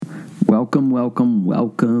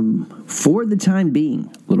welcome. For the time being,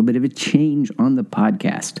 a little bit of a change on the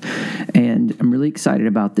podcast. And I'm really excited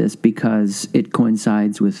about this because it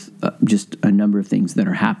coincides with just a number of things that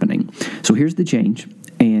are happening. So here's the change,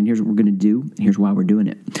 and here's what we're going to do, and here's why we're doing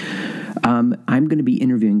it. I'm going to be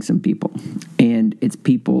interviewing some people, and it's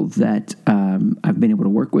people that I've been able to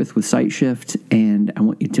work with SiteShift, and I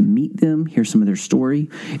want you to meet them, hear some of their story.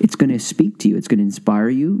 It's going to speak to you. It's going to inspire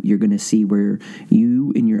you. You're going to see where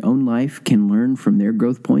you in your own life can learn from their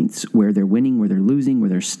growth points, where they're winning, where they're losing, where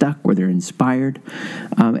they're stuck, where they're inspired.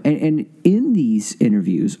 And in these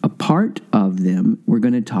interviews, a part of them, we're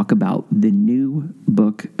going to talk about the new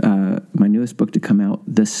book, my newest book to come out,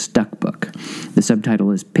 The Stuck Book. The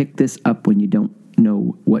subtitle is Pick This Up When You Don't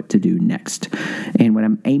Know What to Do Next. And what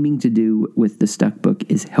I'm aiming to do with The Stuck Book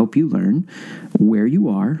is help you learn where you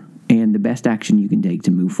are and the best action you can take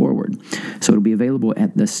to move forward. So it'll be available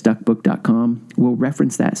at thestuckbook.com. We'll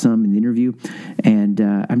reference that some in the interview. And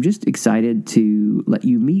I'm just excited to let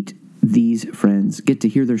you meet these friends, get to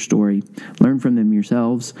hear their story, learn from them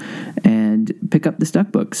yourselves, and pick up the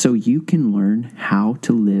Stuck Book so you can learn how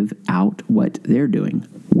to live out what they're doing,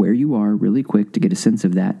 where you are really quick to get a sense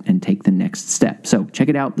of that and take the next step. So check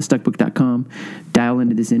it out, thestuckbook.com. Dial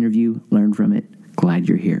into this interview, learn from it. Glad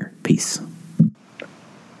you're here. Peace.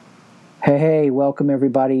 Hey, welcome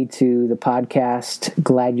everybody to the podcast.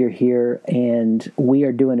 Glad you're here. And we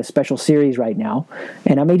are doing a special series right now.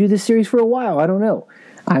 And I may do this series for a while. I don't know.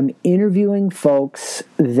 I'm interviewing folks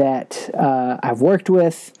that I've worked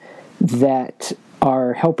with that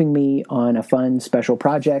are helping me on a fun special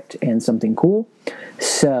project and something cool.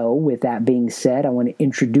 So with that being said, I want to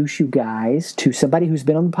introduce you guys to somebody who's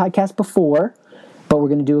been on the podcast before, but we're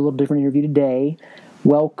going to do a little different interview today.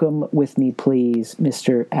 Welcome with me, please,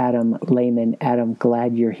 Mr. Adam Lehman. Adam,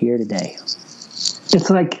 glad you're here today.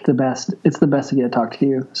 It's like the best. It's the best to get to talk to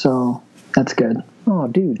you, so that's good. Oh,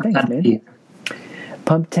 dude, thanks, man.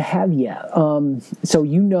 Pumped to have you. So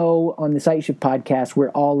you know, on the SiteShift podcast, we're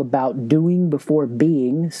all about doing before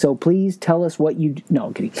being. So please tell us what you do. No,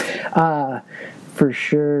 I'm kidding. For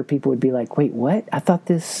sure, people would be like, wait, what? I thought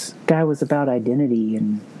this guy was about identity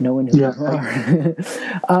and knowing who you are.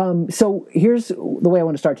 So here's the way I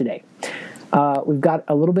want to start today. We've got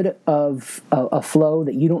a little bit of a flow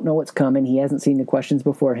that you don't know what's coming. He hasn't seen the questions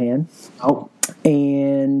beforehand. Oh.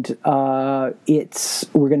 And we're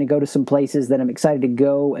going to go to some places that I'm excited to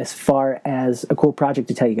go as far as a cool project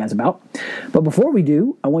to tell you guys about. But before we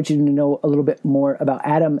do, I want you to know a little bit more about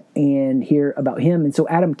Adam and hear about him. And so,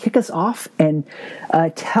 Adam, kick us off and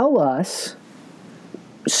tell us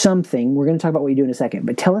something. We're going to talk about what you do in a second,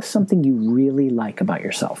 but tell us something you really like about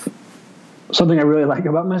yourself. Something I really like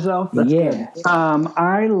about myself? That's good.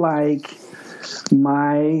 I like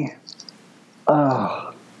my...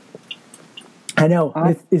 I know.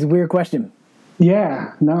 It's a weird question.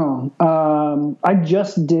 Yeah, no. I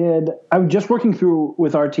was just working through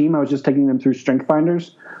with our team. I was just taking them through Strength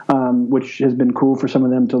Finders, which has been cool for some of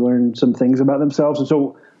them to learn some things about themselves. And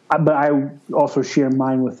so, but I also share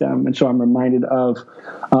mine with them. And so I'm reminded of,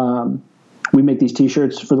 we make these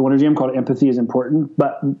t-shirts for the Wonder Gym called Empathy is Important,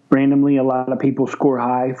 but randomly a lot of people score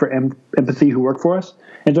high for empathy who work for us.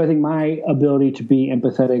 And so I think my ability to be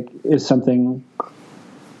empathetic is something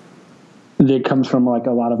that comes from like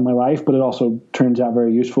a lot of my life, but it also turns out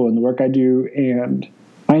very useful in the work I do. And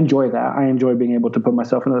I enjoy that. I enjoy being able to put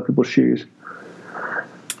myself in other people's shoes.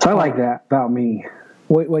 So I like that about me.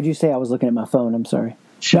 What'd you say? I was looking at my phone. I'm sorry.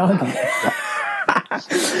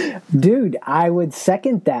 Dude, I would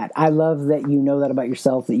second that. I love that you know that about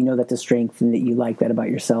yourself, that you know that's a strength, and that you like that about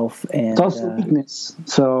yourself. And it's also weakness.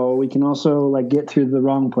 So we can also like get to the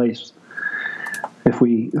wrong place if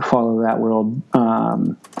we follow that world.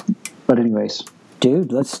 But anyways,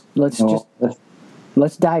 dude, let's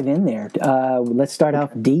dive in there. Let's start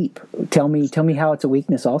off deep. Tell me how it's a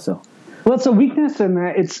weakness also. Well, it's a weakness in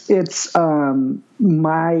that it's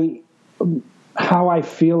how I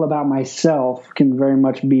feel about myself can very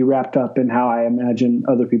much be wrapped up in how I imagine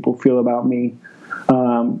other people feel about me,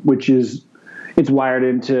 which is it's wired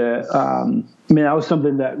into. That was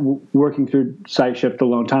something that working through SiteShift a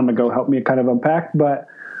long time ago helped me kind of unpack, but.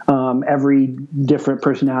 Every different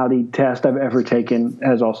personality test I've ever taken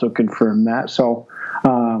has also confirmed that. So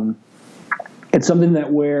it's something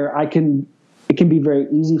that where it can be very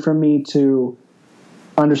easy for me to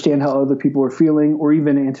understand how other people are feeling, or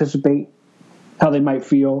even anticipate how they might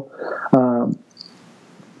feel,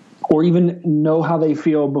 or even know how they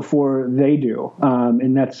feel before they do.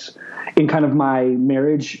 And that's in kind of my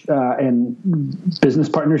marriage and business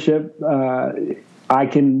partnership. I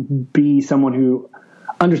can be someone who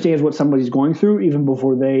understands what somebody's going through even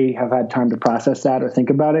before they have had time to process that or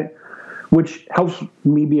think about it. which helps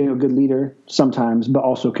me be a good leader sometimes, but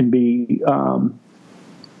also can be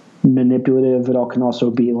manipulative. It all can also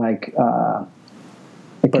be like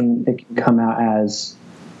it can come out as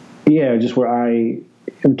just where I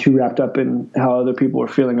am too wrapped up in how other people are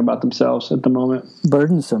feeling about themselves at the moment.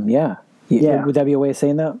 Burdensome, yeah. Would that be a way of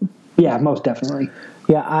saying that? Yeah, most definitely.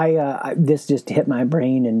 Yeah, I this just hit my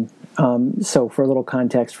brain, and so for a little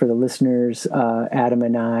context for the listeners, Adam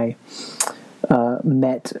and I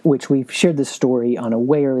met, which we've shared this story on a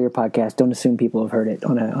way earlier podcast. Don't assume people have heard it,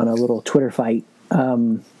 on a little Twitter fight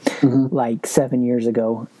like 7 years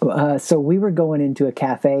ago. So we were going into a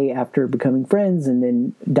cafe after becoming friends and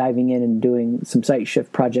then diving in and doing some Site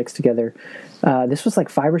Shift projects together. This was like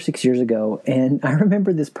 5 or 6 years ago. And I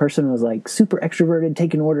remember this person was like super extroverted,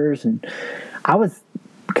 taking orders. And I was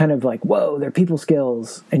kind of like, whoa, they're people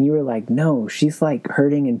skills. And you were like, no, she's like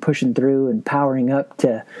hurting and pushing through and powering up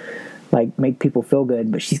to like make people feel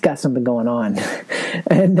good, but she's got something going on.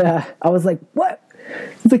 And I was like, what?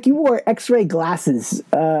 It's like you wore X-ray glasses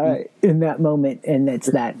in that moment, and it's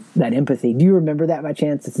that empathy. Do you remember that by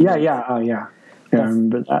chance? Yeah. I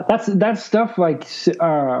remember that. That's stuff like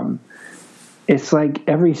it's like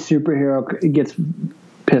every superhero gets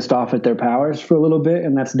pissed off at their powers for a little bit,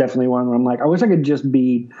 and that's definitely one where I'm like, I wish I could just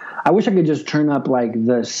turn up like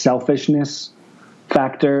the selfishness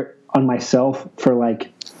factor on myself for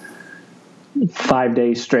like 5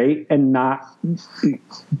 days straight and not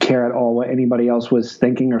care at all what anybody else was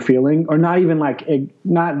thinking or feeling, or not even like,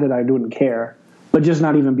 not that I wouldn't care, but just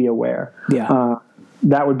not even be aware. Yeah.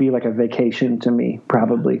 That would be like a vacation to me,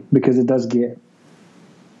 probably, because it gets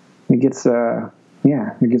hard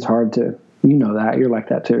to, that you're like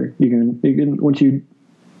that too. You can,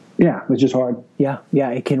 it's just hard. Yeah.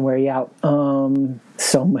 It can wear you out.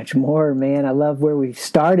 So much more, man. I love where we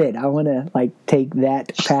started. I want to like take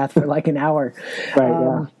that path for like an hour.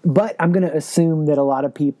 Right. But I'm going to assume that a lot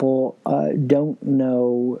of people don't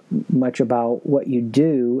know much about what you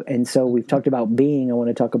do. And so we've talked about being. I want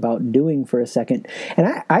to talk about doing for a second.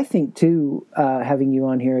 And I think too, having you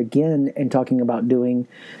on here again and talking about doing,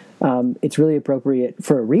 it's really appropriate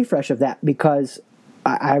for a refresh of that, because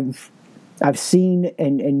I've seen,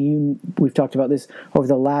 and we've talked about this over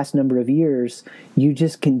the last number of years, you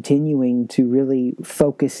just continuing to really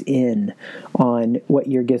focus in on what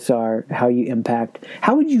your gifts are, how you impact.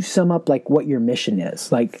 How would you sum up like what your mission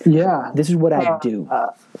is? Like, this is what I do.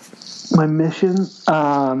 My mission,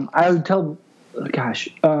 I would tell,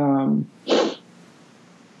 so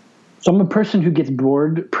I'm a person who gets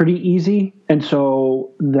bored pretty easy. And so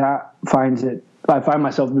I find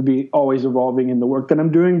myself to be always evolving in the work that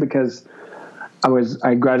I'm doing, because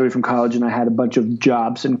I graduated from college and I had a bunch of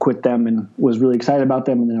jobs and quit them and was really excited about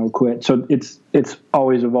them, and then I would quit. So it's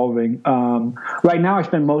always evolving. Right now I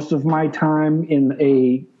spend most of my time in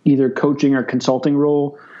a either coaching or consulting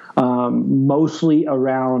role, mostly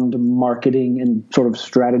around marketing and sort of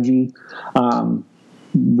strategy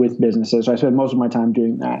with businesses. So I spend most of my time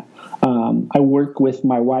doing that. I work with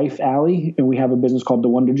my wife, Allie, and we have a business called The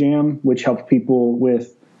Wonder Jam, which helps people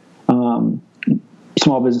with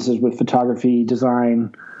small businesses with photography,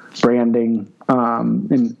 design, branding,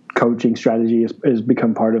 and coaching strategy has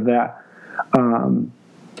become part of that. And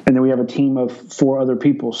then we have a team of 4 other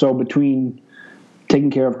people. So between taking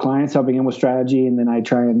care of clients, helping them with strategy, and then I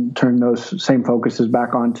try and turn those same focuses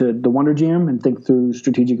back onto the Wonder Jam and think through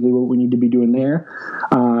strategically what we need to be doing there.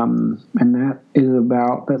 And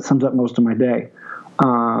that sums up most of my day.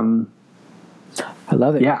 I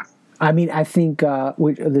love it. Yeah. I mean, I think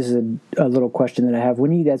this is a little question that I have. When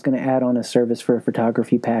are you guys going to add on a service for a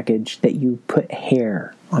photography package that you put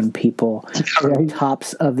hair on people, right?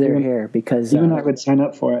 Tops of their hair? Because even I would sign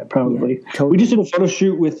up for it, probably. Yeah, totally. We just did a photo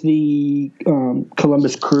shoot with the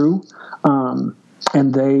Columbus Crew, and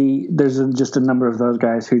there's just a number of those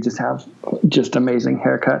guys who just have just amazing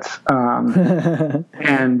haircuts.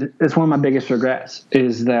 And it's one of my biggest regrets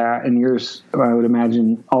is that, and yours, I would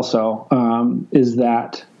imagine also, is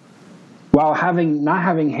that while not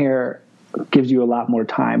having hair gives you a lot more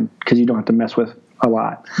time because you don't have to mess with a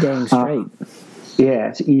lot. Dang straight. Yeah,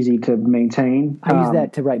 it's easy to maintain. I use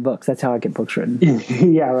that to write books. That's how I get books written.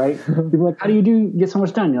 Yeah, right. People are like, how do you get so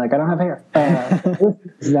much done? You're like, I don't have hair.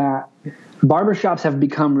 That barbershops have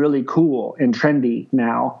become really cool and trendy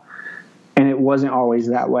now, and it wasn't always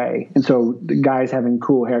that way. And so the guys having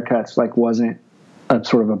cool haircuts wasn't a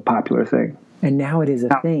sort of a popular thing. And now it is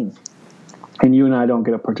a thing. And you and I don't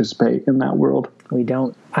get to participate in that world. We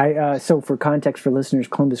don't. So for context for listeners,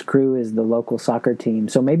 Columbus Crew is the local soccer team.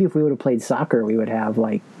 So maybe if we would have played soccer, we would have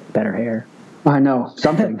better hair. I know,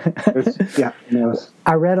 something. Yeah, who knows?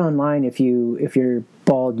 I read online if you're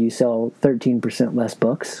bald, you sell 13% less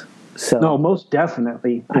books. So No, most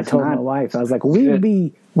definitely. I told my wife, I was like, we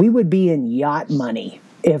would be in yacht money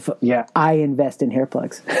if I invest in hair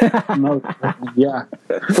plugs. Yeah.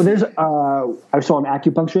 Well, there's I saw an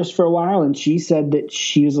acupuncturist for a while, and she said that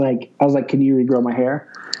she was like, I was like, can you regrow my hair?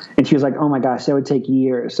 And she was like, oh my gosh, that would take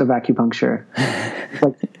years of acupuncture.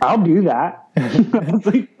 Like, I'll do that.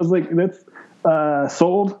 I was like, that's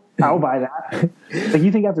sold. I'll buy that. Like,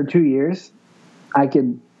 you think after 2 years I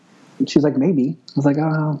could? She's like, maybe. I was like,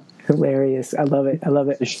 oh, hilarious. I love it.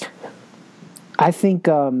 I think,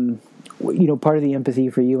 part of the empathy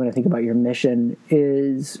for you when I think about your mission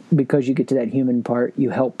is because you get to that human part, you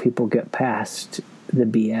help people get past the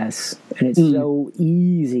BS. And it's so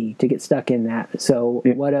easy to get stuck in that. So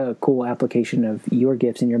what a cool application of your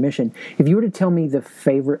gifts and your mission. If you were to tell me the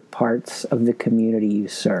favorite parts of the community you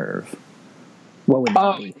serve, what would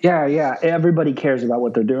that be? Yeah. Everybody cares about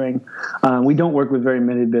what they're doing. We don't work with very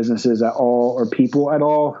many businesses at all or people at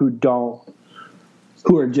all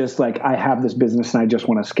who are just like, I have this business and I just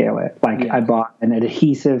want to scale it. Like I bought an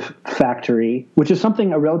adhesive factory, which is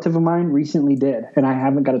something a relative of mine recently did. And I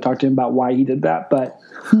haven't got to talk to him about why he did that. But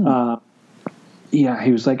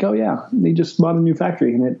he was like, oh yeah, they just bought a new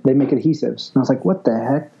factory and they make adhesives. And I was like, what the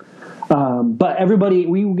heck? But everybody,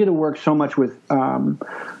 we get to work so much with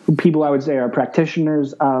people I would say are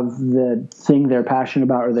practitioners of the thing they're passionate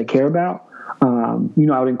about or they care about.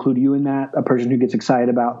 I would include you in that, a person who gets excited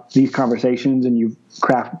about these conversations and you've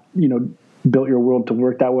built your world to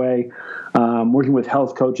work that way. Working with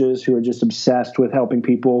health coaches who are just obsessed with helping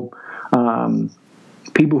people,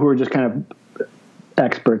 people who are just kind of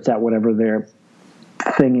experts at whatever their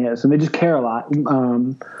thing is. And they just care a lot.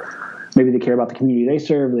 Maybe they care about the community they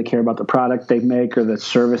serve, or they care about the product they make or the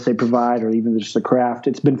service they provide, or even just the craft.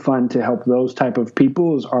 It's been fun to help those type of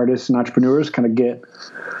people as artists and entrepreneurs kind of get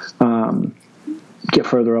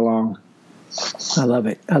further along. I love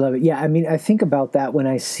it. Yeah. I mean, I think about that when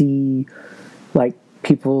I see like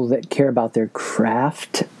people that care about their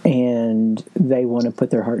craft and they want to put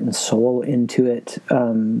their heart and soul into it.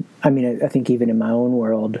 I think even in my own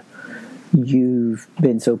world, you've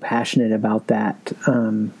been so passionate about that,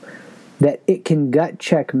 that it can gut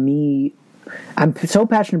check me. I'm so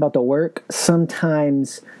passionate about the work.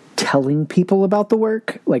 Sometimes telling people about the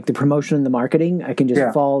work, like the promotion and the marketing, I can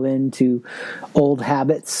just fall into old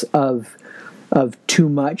habits of too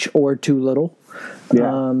much or too little.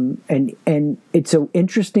 Yeah. And it's an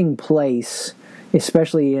interesting place,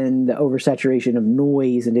 especially in the oversaturation of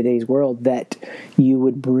noise in today's world, that you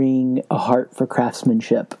would bring a heart for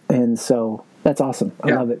craftsmanship. And so that's awesome.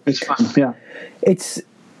 I love it. It's fun. Yeah.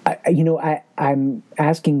 I'm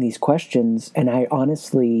asking these questions and I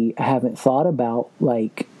honestly haven't thought about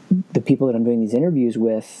like the people that I'm doing these interviews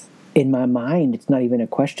with. In my mind, it's not even a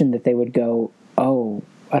question that they would go, oh,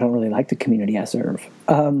 I don't really like the community I serve.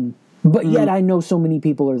 But yet I know so many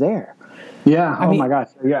people are there. Yeah. My gosh.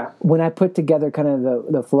 Yeah. When I put together kind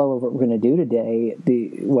of the flow of what we're going to do today,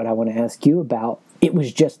 what I want to ask you about, it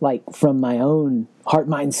was just like from my own heart,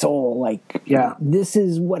 mind, soul. Like, this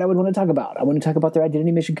is what I would want to talk about. I want to talk about their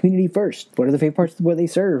identity, mission, community first. What are the favorite parts of where they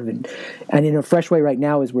serve? And in a fresh way right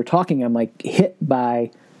now, as we're talking, I'm like hit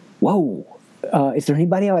by, whoa. Is there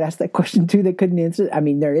anybody I would ask that question to that couldn't answer? I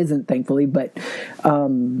mean, there isn't, thankfully, but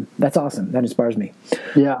that's awesome. That inspires me.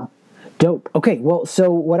 Yeah. Dope. Okay, well,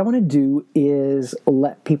 so what I want to do is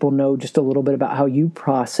let people know just a little bit about how you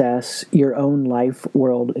process your own life,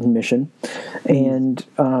 world, and mission. And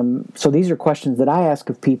so these are questions that I ask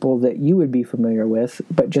of people that you would be familiar with,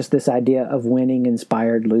 but just this idea of winning,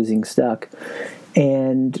 inspired, losing, stuck.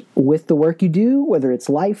 And with the work you do, whether it's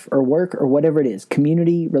life or work or whatever it is,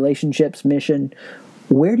 community, relationships, mission,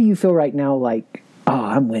 where do you feel right now like, oh,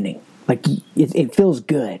 I'm winning? Like it feels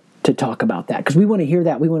good to talk about that because we want to hear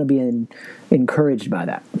that. We want to be encouraged by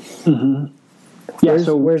that. Mm-hmm.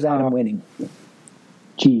 Yeah. Where's Adam winning?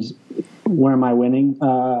 Geez, where am I winning?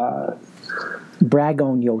 Brag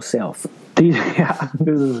on yourself. This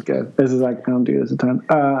is good. This is like, I don't do this a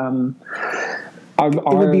ton.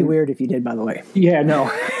 It would be weird if you did, by the way. Yeah,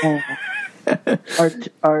 no.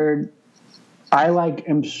 I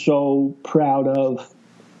am so proud of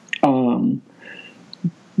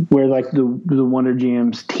where like the Wonder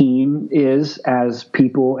Jams team is as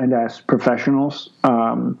people and as professionals,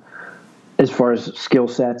 as far as skill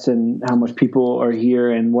sets and how much people are here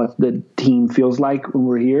and what the team feels like when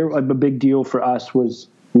we're here. Like, the big deal for us was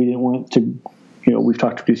we didn't want to, we've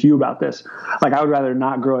talked to you about this. Like, I would rather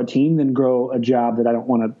not grow a team than grow a job that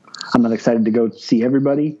I'm not excited to go see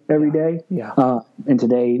everybody every day. Yeah. And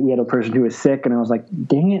today we had a person who was sick and I was like,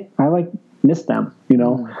 dang it, I miss them,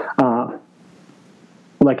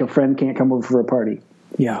 like a friend can't come over for a party.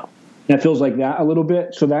 Yeah. And it feels like that a little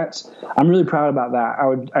bit. So I'm really proud about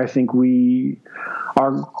that. I think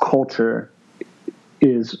our culture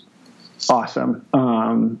is awesome.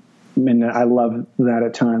 And I love that a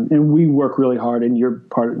ton. And we work really hard, and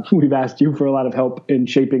we've asked you for a lot of help in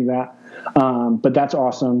shaping that. But that's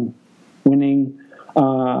awesome. Winning.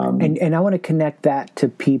 And I want to connect that to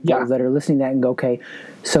people that are listening to that and go, okay,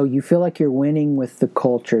 so you feel like you're winning with the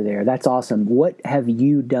culture there. That's awesome. What have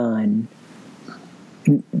you done?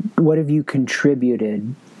 What have you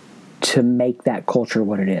contributed to make that culture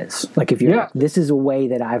what it is? Like if you're like, this is a way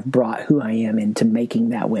that I've brought who I am into making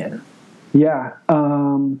that win. Yeah.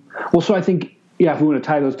 Well, so I think, if we want to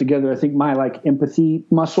tie those together, I think my like empathy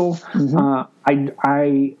muscle,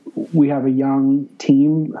 we have a young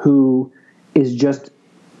team who is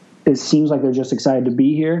it seems like they're just excited to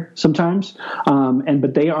be here sometimes.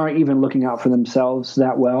 But they aren't even looking out for themselves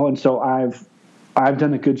that well. And so I've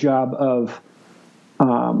done a good job of,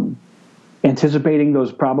 anticipating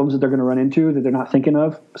those problems that they're going to run into that they're not thinking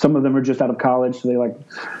of. Some of them are just out of college. So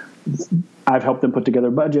I've helped them put together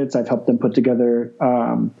budgets. I've helped them put together,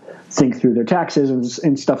 think through their taxes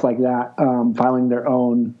and stuff like that, filing their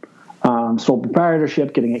own sole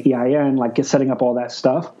proprietorship, getting an EIN, setting up all that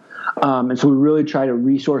stuff. And so we really try to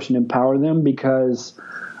resource and empower them because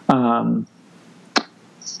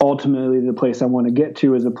ultimately the place I want to get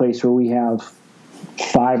to is a place where we have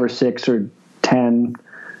 5 or 6 or 10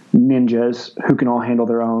 ninjas who can all handle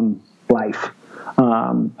their own life.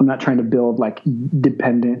 I'm not trying to build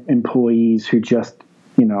dependent employees who just,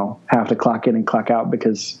 have to clock in and clock out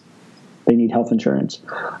because they need health insurance.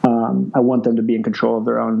 I want them to be in control of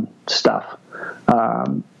their own stuff.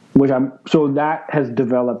 So that has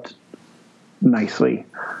developed nicely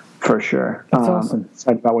for sure. That's awesome.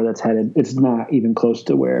 Excited about where that's headed. It's not even close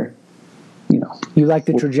to where, you like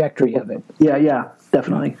the trajectory of it. Yeah,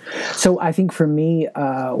 definitely. So I think for me,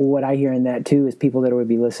 what I hear in that too is people that would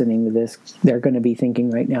be listening to this, they're going to be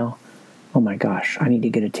thinking right now, oh my gosh, I need to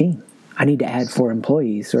get a team. I need to add 4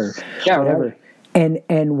 employees or whatever. Right.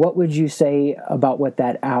 And what would you say about what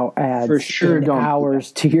that adds for sure in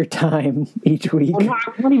hours to your time each week? Well, no,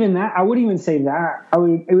 I wouldn't even say that.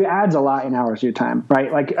 It adds a lot in hours to your time,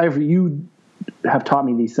 right? You have taught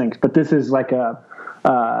me these things, but this is like 5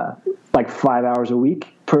 hours a week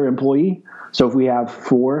per employee. So if we have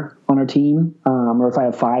 4 on our team, or if I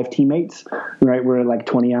have 5 teammates, right, we're at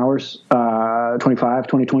 20 hours,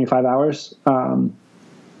 25 hours.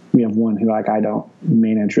 We have one who I don't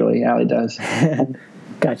manage really. Allie does.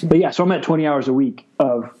 Gotcha. But so I'm at 20 hours a week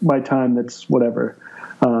of my time. That's whatever,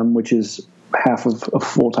 which is half of a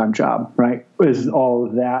full-time job, right? Is all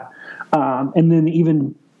of that. And then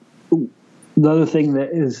even the other thing that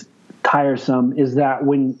is tiresome is that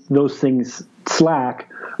when those things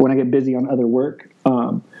slack, when I get busy on other work,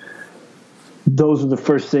 those are the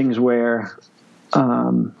first things where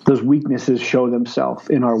those weaknesses show themselves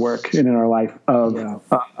in our work and in our life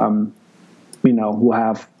we'll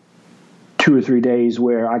have 2 or 3 days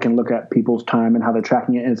where I can look at people's time and how they're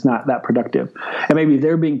tracking it, and it's not that productive. And maybe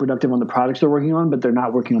they're being productive on the projects they're working on, but they're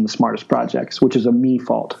not working on the smartest projects, which is a me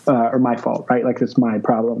fault, or my fault, right? That's my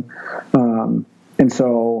problem. And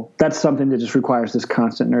so that's something that just requires this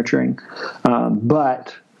constant nurturing.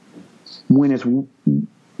 But when it's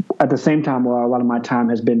at the same time, while a lot of my time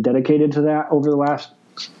has been dedicated to that over the last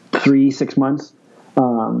 3-6 months,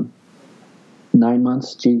 9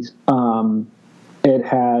 months,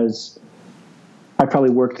 I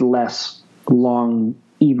probably worked less long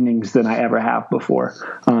evenings than I ever have before.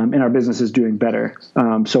 And our business is doing better.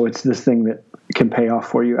 So it's this thing that can pay off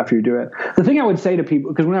for you after you do it. The thing I would say to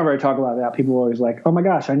people, because whenever I talk about that, people are always like, oh my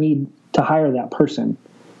gosh, I need to hire that person.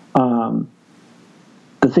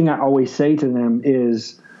 The thing I always say to them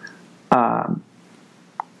is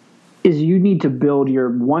you need to build your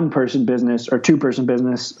 1-person business or 2-person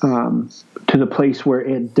business to the place where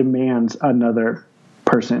it demands another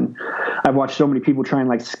person. I've watched so many people try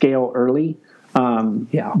and scale early,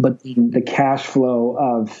 but the cash flow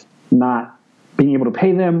of not being able to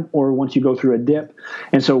pay them, or once you go through a dip.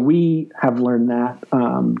 And so we have learned that.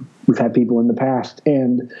 We've had people in the past,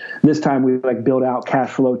 and this time we build out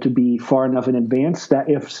cash flow to be far enough in advance that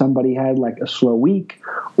if somebody had a slow week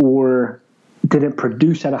or didn't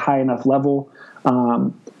produce at a high enough level,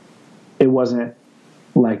 it wasn't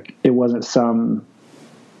some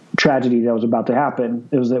tragedy that was about to happen.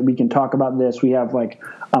 It was that we can talk about this. We have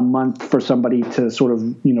a month for somebody to sort of,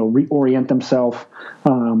 reorient themselves,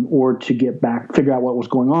 or to get back, figure out what was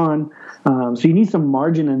going on. So you need some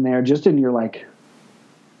margin in there, just in your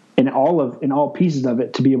in all pieces of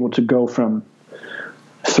it, to be able to go from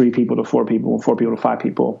 3 people to 4 people, 4 people to 5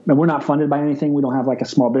 people. And we're not funded by anything. We don't have like a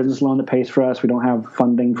small business loan that pays for us. We don't have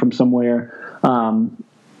funding from somewhere.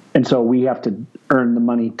 And so we have to earn the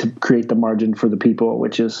money to create the margin for the people,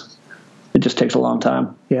 which is, it just takes a long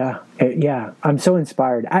time. Yeah. Yeah. I'm so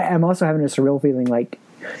inspired. I'm also having a surreal feeling like,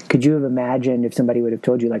 could you have imagined if somebody would have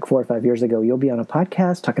told you like 4 or 5 years ago, you'll be on a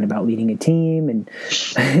podcast talking about leading a team and,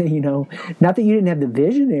 not that you didn't have the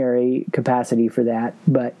visionary capacity for that,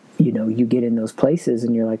 but you get in those places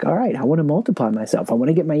and you're like, all right, I want to multiply myself. I want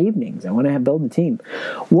to get my evenings. I want to build a team.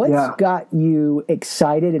 What's got you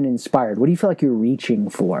excited and inspired? What do you feel like you're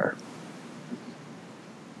reaching for?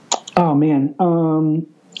 Oh man.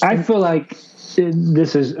 I feel like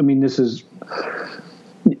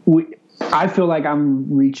I feel like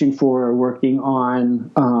I'm reaching for working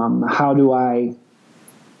on, how do I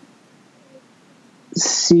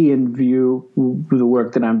see and view the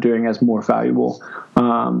work that I'm doing as more valuable.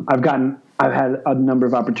 I've had a number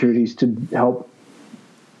of opportunities to help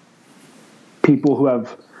people who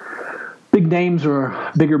have big names or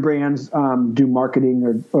bigger brands do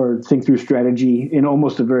marketing or think through strategy in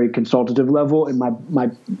almost a very consultative level. And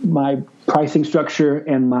my pricing structure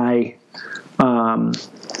and my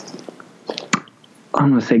I'm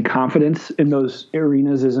going to say confidence in those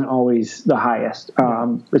arenas isn't always the highest.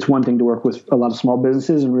 It's one thing to work with a lot of small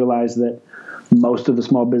businesses and realize that most of the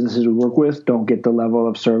small businesses we work with don't get the level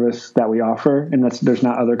of service that we offer. And there's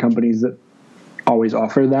not other companies that always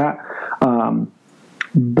offer that.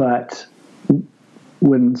 But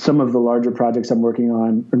when some of the larger projects I'm working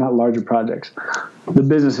on, or not larger projects, the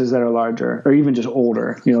businesses that are larger or even just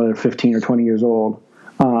older, they're 15 or 20 years old,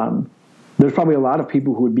 there's probably a lot of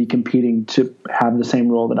people who would be competing to have the same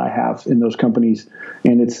role that I have in those companies.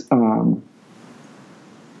 And it's, I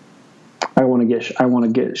want to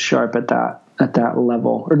get sharp at that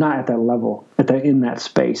level, or not at that level, in that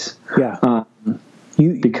space. Yeah.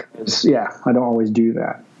 Because I don't always do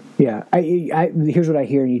that. Yeah. Here's what I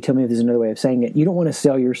hear, and you tell me if there's another way of saying it. You don't want to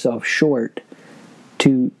sell yourself short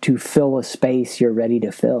to fill a space you're ready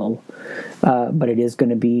to fill. But it is going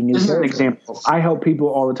to be new. This is an example. I help people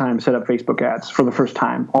all the time set up Facebook ads for the first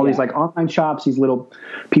time. All these like online shops, these little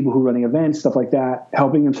people who are running events, stuff like that,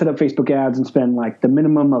 helping them set up Facebook ads and spend like the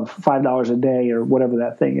minimum of $5 a day or whatever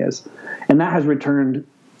that thing is. And that has returned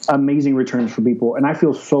amazing returns for people. And I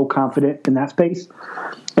feel so confident in that space.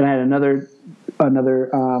 And I had another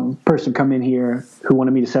person come in here who wanted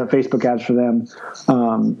me to set up Facebook ads for them.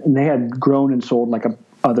 And they had grown and sold like a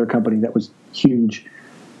other company that was huge.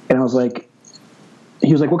 And I was like,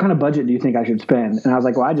 he was like, what kind of budget do you think I should spend? And I was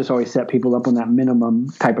like, well, I just always set people up on that minimum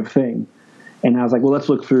type of thing. And I was like, well, let's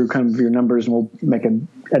look through kind of your numbers and we'll make an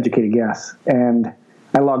educated guess. And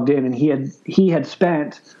I logged in and he had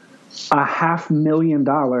spent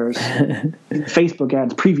 $500,000 in Facebook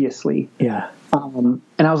ads previously. Yeah. And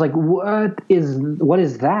I was like, what is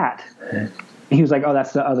that? And he was like, oh,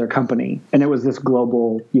 that's the other company. And it was this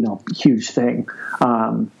global, huge thing.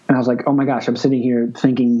 And I was like, oh my gosh, I'm sitting here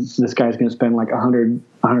thinking this guy's going to spend like $100,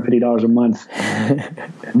 $150 a month.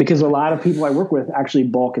 Because a lot of people I work with actually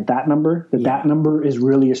balk at that number, that number is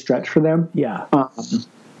really a stretch for them. Yeah.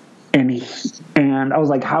 And I was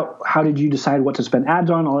like, how did you decide what to spend ads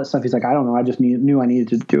on, all that stuff? He's like, I don't know. I just knew I needed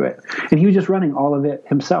to do it. And he was just running all of it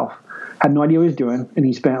himself. Had no idea what he was doing. And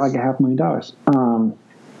he spent like $500,000,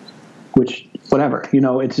 which whatever,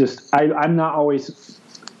 it's just, I'm not always,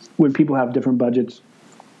 when people have different budgets,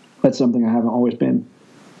 that's something I haven't always been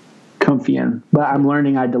comfy in, but I'm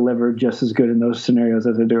learning I deliver just as good in those scenarios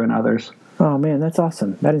as I do in others. Oh man, that's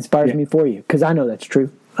awesome. That inspires me for you. Cause I know that's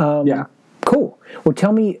true. Cool. Well,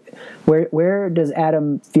 tell me where does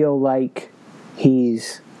Adam feel like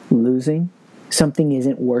he's losing? Something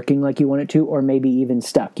isn't working like you want it to, or maybe even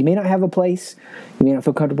stuck. You may not have a place. You may not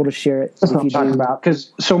feel comfortable to share it. That's what I'm talking about.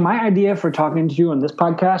 So my idea for talking to you on this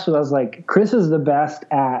podcast was I was like, Chris is the best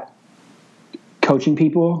at coaching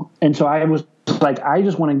people. And so I was like, I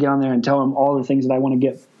just want to get on there and tell him all the things that I want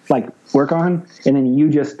to work on. And then you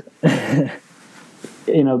just,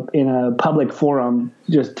 in a public forum,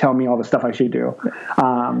 just tell me all the stuff I should do.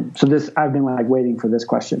 So I've been waiting for this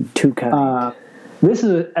question. Too kind. This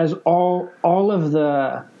is as all of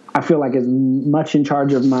the, I feel like as much in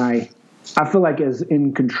charge of I feel like as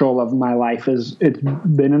in control of my life as it's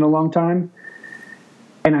been in a long time.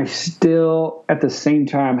 And I still at the same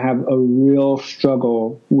time have a real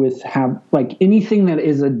struggle with anything that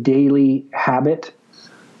is a daily habit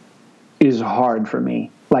is hard for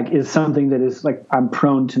me. Is something that is I'm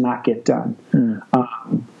prone to not get done.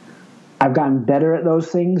 I've gotten better at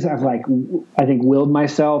those things. I've I think willed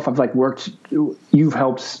myself. I've worked. You've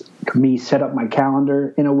helped me set up my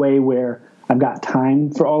calendar in a way where I've got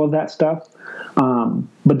time for all of that stuff.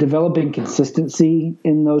 But developing consistency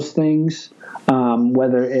in those things,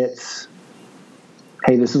 whether it's,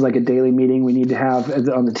 hey, this is like a daily meeting we need to have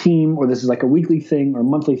on the team, or this is like a weekly thing or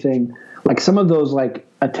monthly thing, like some of those like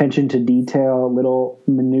attention to detail, little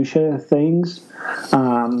minutia things.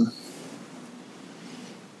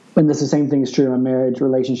 And this the same thing is true in my marriage,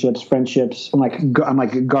 relationships, friendships. I'm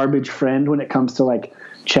like a garbage friend when it comes to like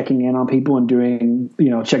checking in on people and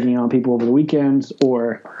checking in on people over the weekends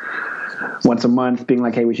or once a month being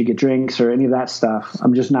like, hey, we should get drinks or any of that stuff.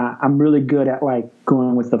 I'm really good at like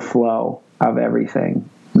going with the flow of everything.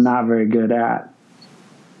 Not very good at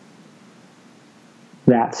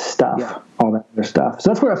that stuff, all that other stuff. So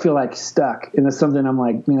that's where I feel like stuck. And it's something I'm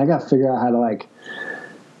like, I got to figure out how to like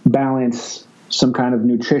balance some kind of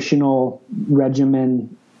nutritional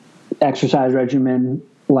regimen, exercise regimen,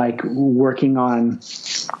 like working on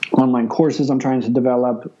online courses I'm trying to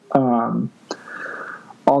develop.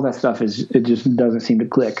 All that stuff it just doesn't seem to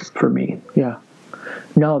click for me. Yeah.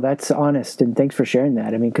 No, that's honest. And thanks for sharing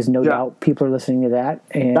that. I mean, because no doubt people are listening to that.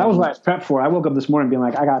 And that was what I was prepped for. I woke up this morning being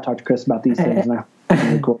like, I got to talk to Chris about these things. And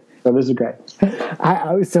really cool. So this is great.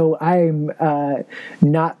 So I'm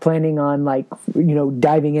not planning on like,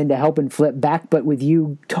 diving into help and flip back, but with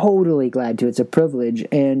you, totally glad to. It's a privilege.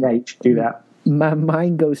 And yeah, you should do that. My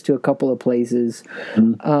mind goes to a couple of places.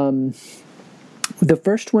 The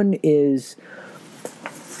first one is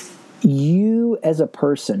you as a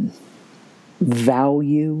person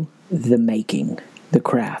value the making, the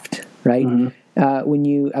craft, right?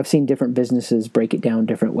 Mm-hmm. I've seen different businesses break it down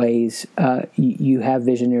different ways. You have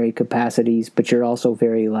visionary capacities, but you're also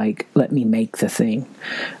very like, let me make the thing.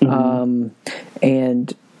 Mm-hmm.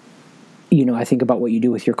 And I think about what you do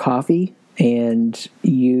with your coffee. And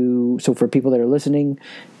so for people that are listening,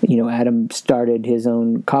 Adam started his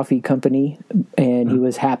own coffee company, and he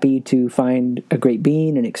was happy to find a great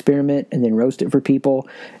bean and experiment and then roast it for people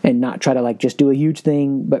and not try to like just do a huge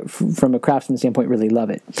thing, but from a craftsman standpoint, really love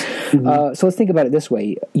it. Mm-hmm. So let's think about it this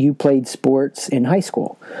way. You played sports in high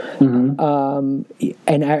school. Mm-hmm.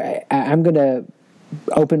 And I'm going to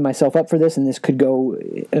open myself up for this, and this could go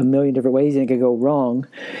a million different ways and it could go wrong.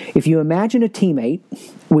 If you imagine a teammate,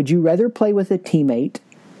 would you rather play with a teammate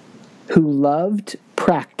who loved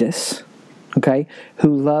practice, okay,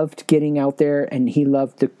 who loved getting out there and he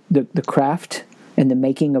loved the craft and the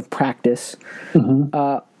making of practice, mm-hmm.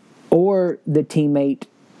 Or the teammate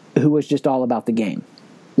who was just all about the game?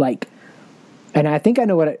 Like, and I think I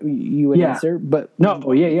know what you would answer, but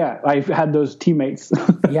no, yeah. I've had those teammates.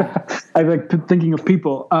 Yeah, I like thinking of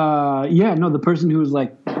people. The person who was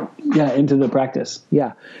like, into the practice.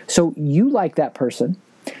 Yeah. So you like that person,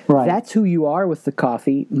 right? That's who you are with the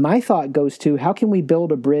coffee. My thought goes to how can we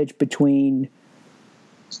build a bridge between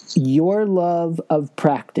your love of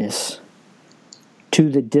practice to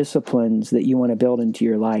the disciplines that you want to build into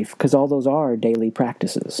your life, because all those are daily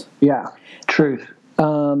practices. Yeah, truth.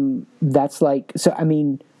 That's like, so I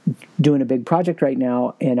mean, doing a big project right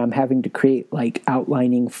now, and I'm having to create like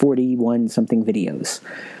outlining 41 something videos.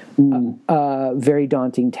 Very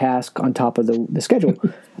daunting task on top of the schedule,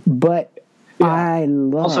 but I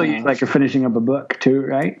love. Also, like you're finishing up a book too,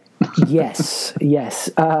 right? Yes.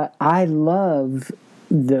 I love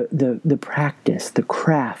the practice, the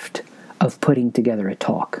craft of putting together a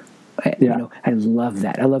talk. I love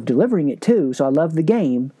that. I love delivering it too. So I love the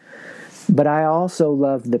game, but I also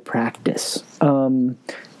love the practice.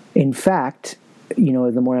 In fact,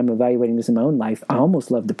 the more I'm evaluating this in my own life, I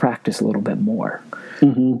almost love the practice a little bit more.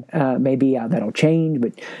 Mm-hmm. Maybe that'll change,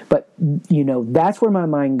 but that's where my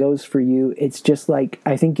mind goes for you. It's just like,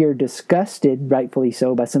 I think you're disgusted, rightfully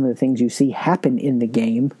so, by some of the things you see happen in the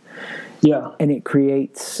game. Yeah. And it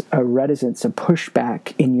creates a reticence, a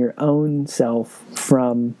pushback in your own self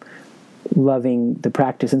from loving the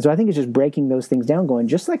practice. And so I think it's just breaking those things down, going,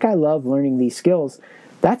 just like I love learning these skills,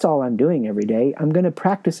 that's all I'm doing every day. I'm going to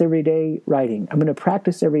practice every day writing. I'm going to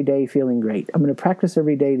practice every day feeling great. I'm going to practice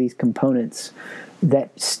every day these components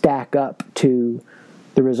that stack up to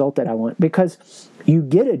the result that I want, because you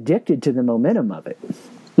get addicted to the momentum of it.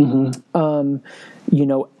 Mm-hmm.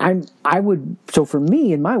 So for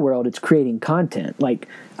me, in my world, it's creating content. Like,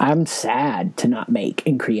 I'm sad to not make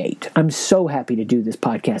and create. I'm so happy to do this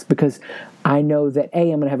podcast because I know that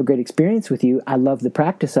A, I'm going to have a great experience with you. I love the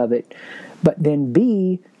practice of it. But then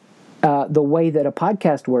B, the way that a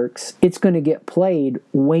podcast works, it's going to get played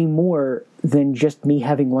way more than just me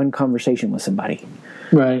having one conversation with somebody.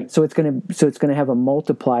 Right. So it's going to have a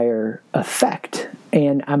multiplier effect,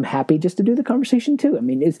 and I'm happy just to do the conversation too. I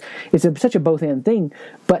mean, it's such a both and thing,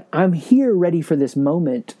 but I'm here ready for this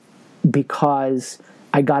moment because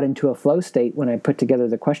I got into a flow state when I put together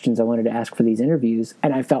the questions I wanted to ask for these interviews,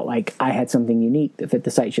 and I felt like I had something unique that fit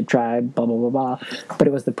the Sightship tribe, blah, blah, blah, blah. But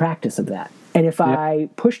it was the practice of that. And if I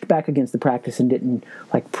pushed back against the practice and didn't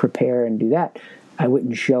like prepare and do that, I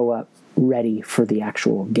wouldn't show up ready for the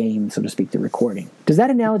actual game, so to speak, the recording. Does that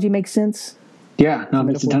analogy make sense? Yeah, no, it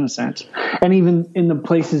makes a ton of sense. And even in the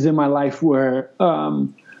places in my life where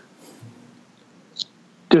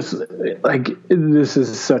just like this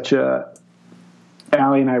is such a,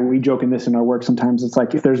 Allie and I, we joke in this in our work sometimes. It's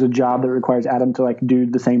like if there's a job that requires Adam to like do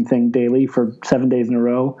the same thing daily for 7 days in a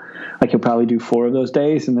row, like he'll probably do 4 of those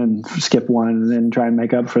days and then skip one and then try and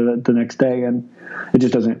make up for the next day. And it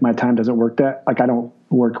just doesn't, my time doesn't work that, like I don't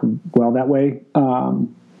work well that way.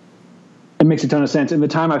 It makes a ton of sense. And the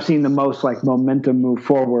time I've seen the most like momentum move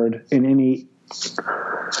forward in any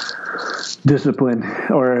discipline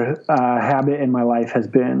or habit in my life has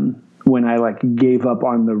been when I like gave up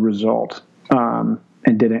on the result.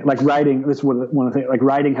 And didn't like writing. This was one of the things, like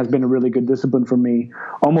writing has been a really good discipline for me,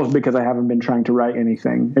 almost because I haven't been trying to write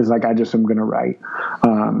anything. Is like, I just am going to write.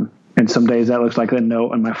 And some days that looks like a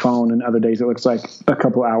note on my phone, and other days it looks like a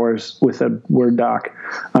couple hours with a Word doc.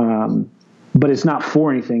 But it's not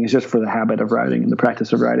for anything. It's just for the habit of writing and the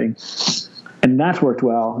practice of writing. And that's worked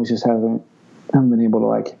well. I just haven't been able to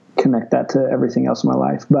like connect that to everything else in my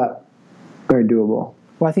life, but very doable.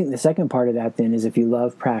 Well, I think the second part of that then is if you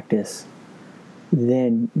love practice,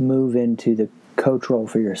 then move into the coach role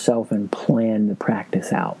for yourself and plan the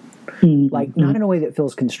practice out. Mm-hmm. Like not in a way that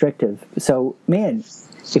feels constrictive. So, man,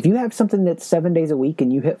 if you have something that's 7 days a week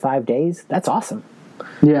and you hit 5 days, that's awesome.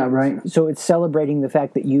 Yeah, right. So it's celebrating the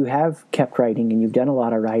fact that you have kept writing and you've done a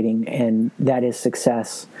lot of writing, and that is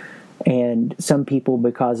success. And some people,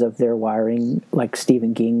 because of their wiring, like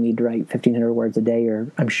Stephen King, need to write 1,500 words a day,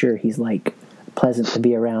 or I'm sure he's like pleasant to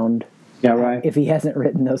be around. Yeah, right. If he hasn't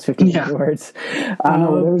written those 1,500 words. I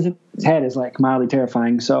know, whatever's in his head is like mildly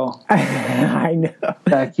terrifying, so I know.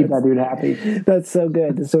 Keep that dude happy. That's so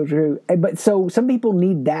good. That's so true. But so some people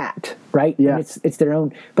need that, right? Yeah. And it's their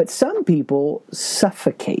own. But some people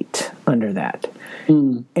suffocate under that.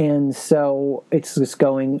 Mm. And so it's just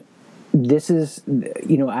going, this is,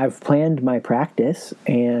 I've planned my practice,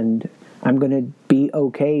 and I'm going to be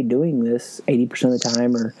okay doing this 80% of the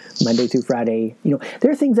time, or Monday through Friday.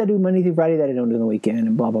 There are things I do Monday through Friday that I don't do on the weekend,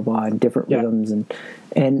 and blah, blah, blah, and different rhythms.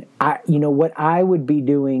 And I, what I would be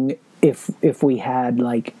doing if we had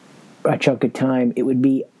like a chunk of time, it would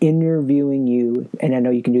be interviewing you. And I know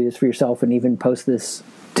you can do this for yourself and even post this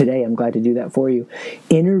today. I'm glad to do that for you.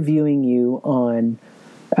 Interviewing you on,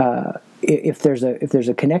 if there's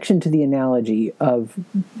a connection to the analogy of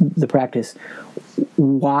the practice,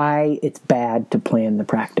 why it's bad to plan the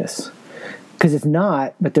practice. Because it's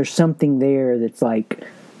not, but there's something there that's like,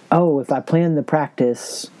 oh, if I plan the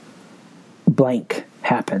practice, blank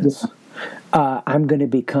happens. I'm going to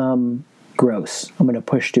become gross. I'm going to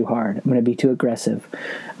push too hard. I'm going to be too aggressive.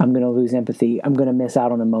 I'm going to lose empathy. I'm going to miss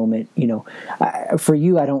out on a moment. For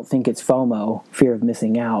you, I don't think it's FOMO, fear of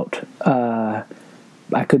missing out. I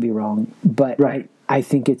could be wrong, but right. I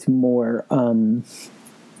think it's more, I'll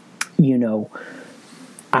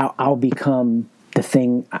become the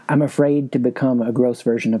thing. I'm afraid to become a gross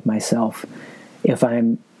version of myself. If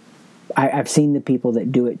I've seen the people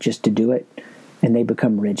that do it just to do it, and they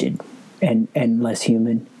become rigid and less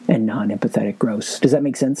human and non-empathetic gross. Does that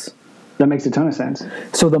make sense? That makes a ton of sense.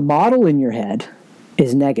 So the model in your head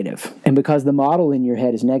is negative. And because the model in your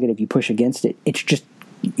head is negative, you push against it. It's just,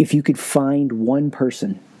 if you could find one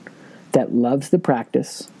person that loves the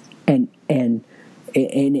practice and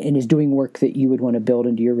is doing work that you would want to build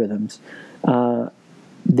into your rhythms,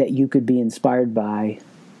 that you could be inspired by,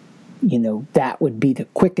 that would be the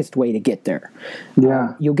quickest way to get there.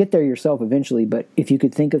 Yeah. You'll get there yourself eventually, but if you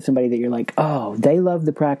could think of somebody that you're like, oh, they love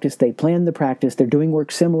the practice, they plan the practice, they're doing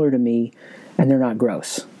work similar to me, and they're not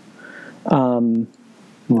gross. Wow.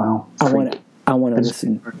 I want to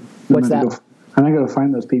listen. What's that? I'm not going to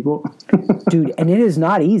find those people. Dude, and it is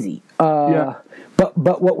not easy. Yeah. But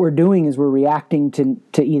what we're doing is we're reacting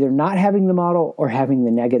to either not having the model or having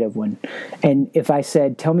the negative one. And if I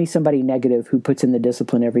said, tell me somebody negative who puts in the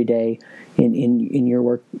discipline every day in your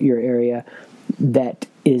work, your area, that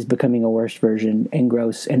is becoming a worse version and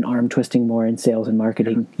gross and arm twisting more in sales and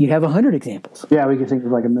marketing, you'd have 100 examples. Yeah, we could think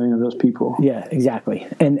of like 1 million of those people. Yeah, exactly.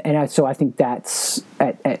 So I think that's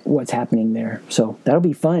at what's happening there. So that'll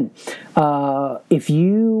be fun. So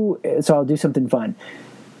I'll do something fun.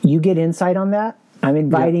 You get insight on that. I'm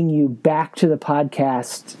inviting you back to the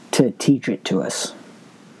podcast to teach it to us.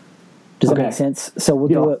 Does that Okay. make sense? So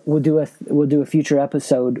Yeah. we'll do a future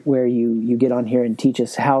episode where you get on here and teach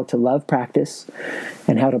us how to love practice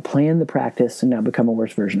and how to plan the practice and not become a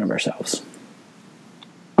worse version of ourselves.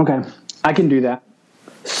 Okay, I can do that.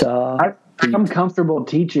 So I'm comfortable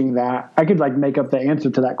teaching that. I could like make up the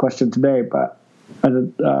answer to that question today, but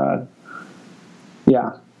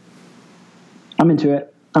yeah, I'm into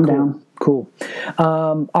it. I'm down. Cool.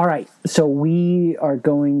 All right. So we are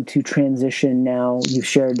going to transition now. You've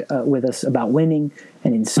shared with us about winning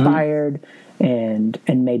and inspired and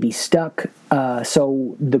maybe stuck.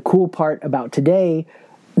 So the cool part about today,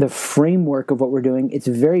 the framework of what we're doing, it's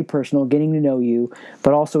very personal, getting to know you,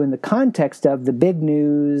 but also in the context of the big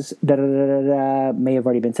news, may have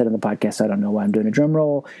already been said on the podcast. So I don't know why I'm doing a drum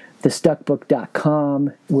roll.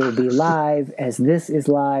 TheStuckBook.com will be live as this is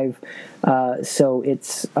live. So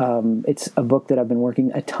it's a book that I've been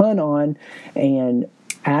working a ton on, and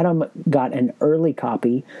Adam got an early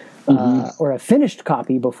copy, or a finished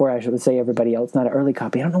copy before I should say everybody else, not an early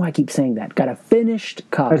copy. I don't know why I keep saying that. Got a finished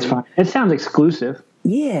copy. That's fine. It sounds exclusive.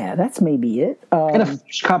 Yeah, that's maybe it. Got a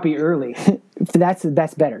finished copy early.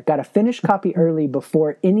 That's better. Got a finished copy early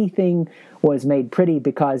before anything was made pretty,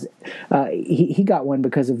 because he got one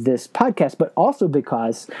because of this podcast, but also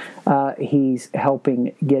because he's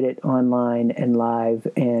helping get it online and live,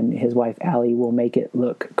 and his wife Allie will make it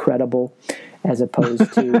look credible, as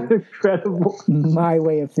opposed to Incredible. my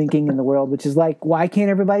way of thinking in the world, which is like, why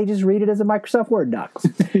can't everybody just read it as a Microsoft Word doc?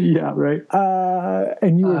 Yeah, right.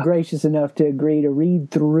 And you were gracious enough to agree to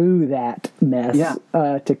read through that mess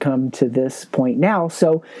to come to this point now.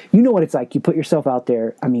 So you know what it's like. You put yourself out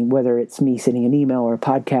there. I mean, whether it's me sending an email or a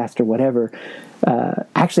podcast or whatever.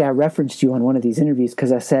 Actually, I referenced you on one of these interviews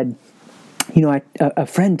because I said, a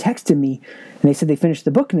friend texted me and they said they finished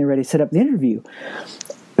the book and they're ready to set up the interview.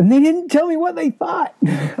 And they didn't tell me what they thought.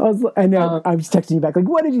 I know. I was texting you back like,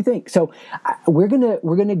 "What did you think?" So we're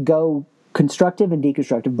gonna go constructive and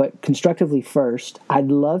deconstructive, but constructively first. I'd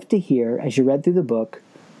love to hear, as you read through the book,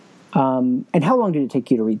 and how long did it take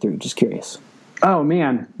you to read through? Just curious. Oh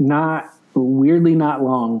man, not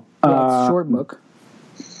long. Yeah, it's a short book.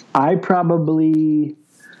 I probably,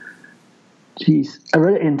 I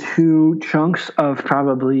read it in two chunks of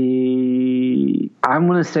probably, I'm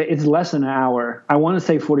going to say it's less than an hour. I want to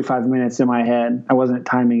say 45 minutes in my head. I wasn't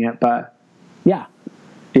timing it, but yeah.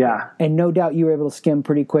 And no doubt you were able to skim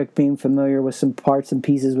pretty quick, being familiar with some parts and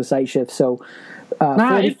pieces with Sight Shift. So,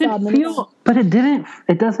 it didn't feel, but it doesn't,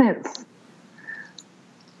 it doesn't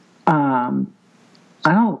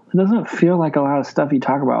feel like a lot of stuff you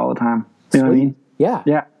talk about all the time. You know what I mean? Yeah.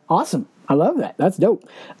 Yeah. Awesome. I love that. That's dope.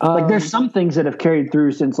 Like there's some things that have carried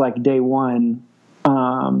through since like day one,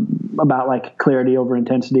 about like clarity over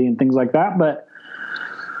intensity and things like that. But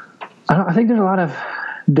I think there's a lot of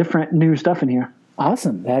different new stuff in here.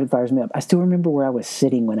 Awesome. That fires me up. I still remember where I was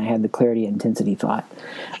sitting when I had the clarity and intensity thought.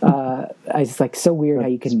 It's like so weird how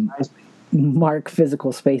you can mark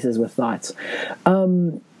physical spaces with thoughts.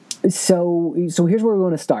 So here's where we're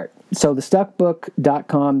going to start. So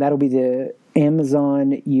thestuckbook.com, that'll be the Amazon,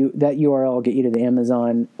 that URL will get you to the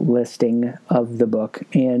Amazon listing of the book.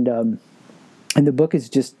 And the book is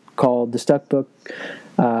just called The Stuck Book.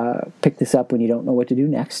 Pick this up when you don't know what to do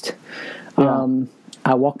next. Yeah.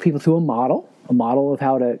 I walk people through a model of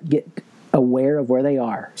how to get aware of where they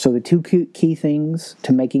are. So the two key things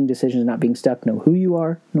to making decisions, not being stuck: know who you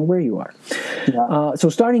are, know where you are. Yeah. So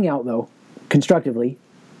starting out though, constructively,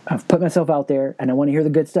 I've put myself out there and I want to hear the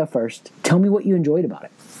good stuff first. Tell me what you enjoyed about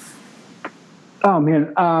it. Oh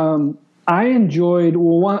man. I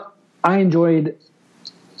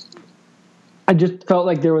just felt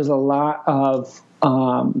like there was a lot of,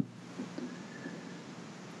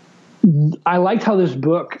 I liked how this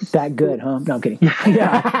book. That good, huh? No, I'm kidding.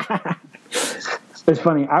 Yeah. It's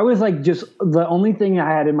funny. I was like, just the only thing I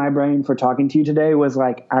had in my brain for talking to you today was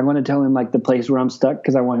like, I want to tell him like the place where I'm stuck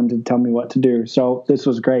because I want him to tell me what to do. So this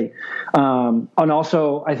was great. And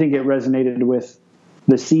also I think it resonated with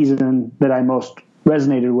the season that I most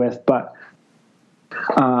resonated with, but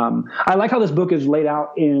I like how this book is laid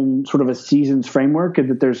out in sort of a seasons framework,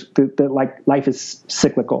 and that like life is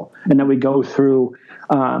cyclical and that we go through,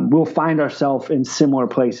 we'll find ourselves in similar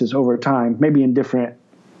places over time, maybe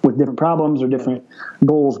with different problems or different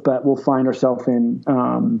goals, but we'll find ourselves in,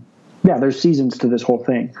 there's seasons to this whole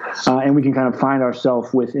thing. And we can kind of find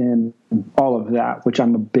ourselves within all of that, which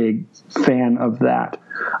I'm a big fan of that.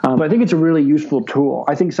 But I think it's a really useful tool.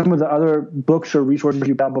 I think some of the other books or resources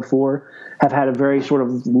you've got before have had a very sort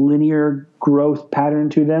of linear growth pattern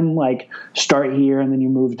to them, like start here and then you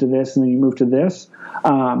move to this and then you move to this.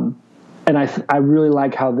 And I really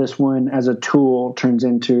like how this one as a tool turns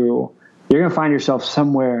into you're going to find yourself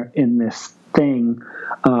somewhere in this thing.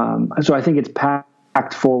 So I think it's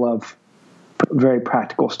packed full of very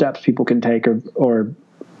practical steps people can take or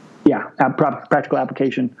practical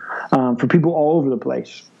application for people all over the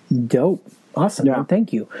place. Dope. Awesome. Yeah. Man.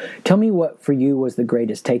 Thank you. Tell me what for you was the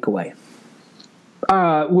greatest takeaway.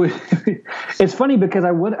 It's funny because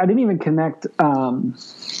I didn't even connect.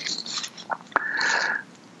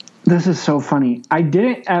 This is so funny. I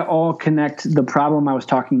didn't at all connect the problem I was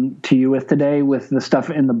talking to you with today with the stuff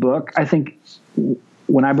in the book. I think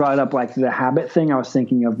when I brought up like the habit thing, I was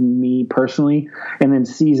thinking of me personally, and then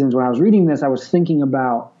Seasons. When I was reading this, I was thinking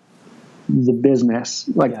about the business,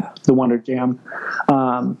 like the Wonder Jam,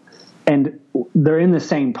 and they're in the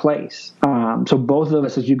same place. So both of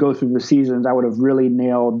us, as you go through the seasons, I would have really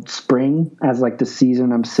nailed spring as like the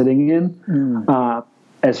season I'm sitting in.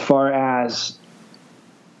 As far as,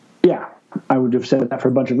 I would have said that for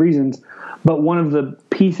a bunch of reasons. But one of the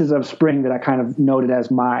pieces of spring that I kind of noted as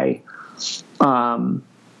my sort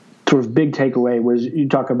of big takeaway was you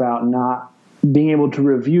talk about not being able to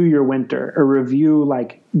review your winter or review,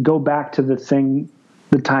 like go back to the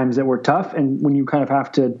times that were tough. And when you kind of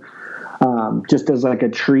have to, just as like a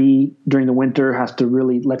tree during the winter has to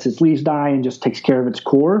really lets its leaves die and just takes care of its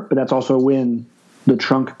core. But that's also when the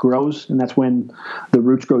trunk grows, and that's when the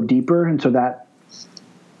roots grow deeper. And so that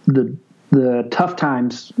the tough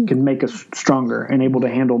times can make us stronger and able to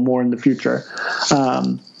handle more in the future.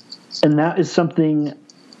 And that is something,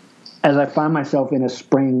 as I find myself in a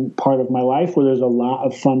spring part of my life where there's a lot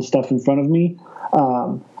of fun stuff in front of me,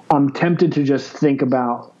 I'm tempted to just think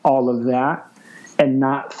about all of that and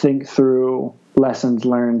not think through lessons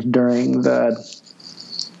learned during the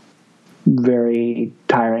very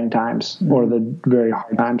tiring times or the very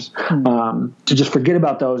hard times, to just forget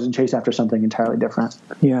about those and chase after something entirely different.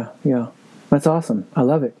 Yeah. That's awesome. I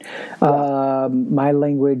love it. My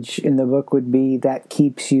language in the book would be that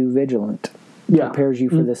keeps you vigilant. Prepares you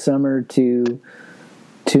for the summer to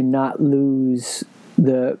not lose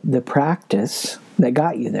the practice that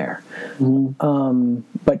got you there,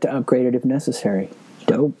 but to upgrade it if necessary.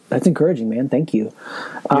 Dope. That's encouraging, man. Thank you.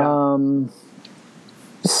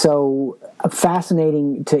 So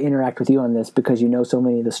fascinating to interact with you on this because you know so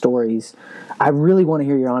many of the stories. I really want to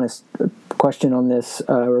hear your honest question on this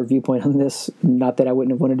or viewpoint on this. Not that I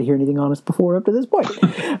wouldn't have wanted to hear anything honest before up to this point.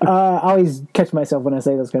 I always catch myself when I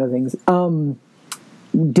say those kind of things.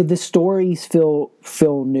 Did the stories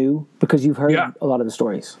feel new because you've heard a lot of the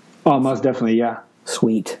stories? Oh, most definitely, yeah.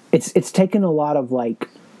 Sweet. It's taken a lot of like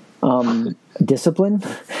discipline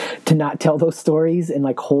to not tell those stories and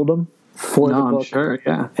like hold them for the book. I'm sure,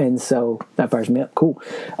 yeah. And so that fires me up. Cool.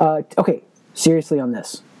 Okay, seriously on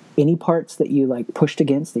this. Any parts that you like pushed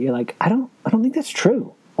against that you're like, I don't think that's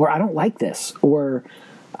true, or I don't like this, or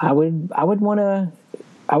I would want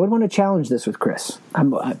to challenge this with Chris.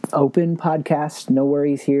 I'm open podcast, no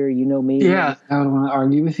worries here. You know me. Yeah, I don't want to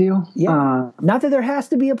argue with you. Yeah, not that there has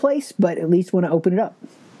to be a place, but at least want to open it up.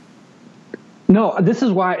 No, this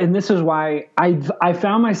is why I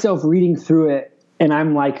found myself reading through it, and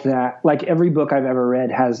I'm like that. Like every book I've ever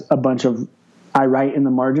read has a bunch of I write in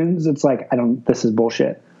the margins. It's like this is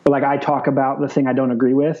bullshit. But like I talk about the thing I don't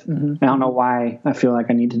agree with. I don't know why I feel like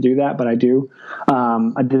I need to do that, but I do.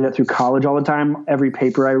 I did that through college all the time. Every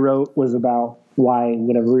paper I wrote was about why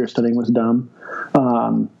whatever we were studying was dumb,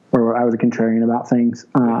 or I was a contrarian about things.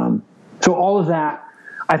 So all of that,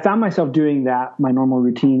 I found myself doing that, my normal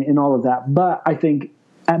routine in all of that. But I think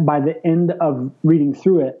by the end of reading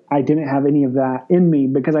through it, I didn't have any of that in me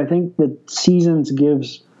because I think the Seasons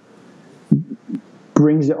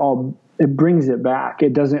brings it back.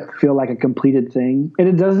 It doesn't feel like a completed thing. And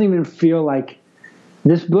it doesn't even feel like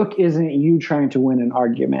this book isn't you trying to win an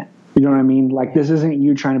argument. You know what I mean? Like this isn't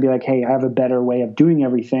you trying to be like, hey, I have a better way of doing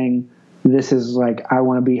everything. This is like, I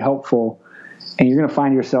want to be helpful. And you're going to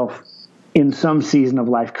find yourself in some season of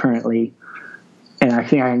life currently. And I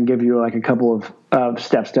think I can give you like a couple of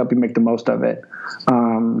steps to help you make the most of it.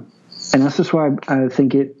 And that's just why I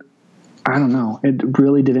think I don't know. It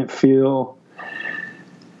really didn't feel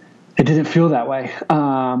that way.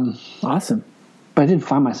 Awesome. But I didn't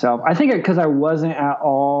find myself. I think because I wasn't at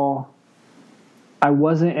all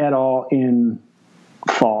in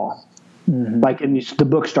fall. Like the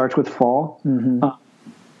book starts with fall. And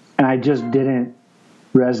I just didn't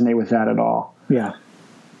resonate with that at all. Yeah.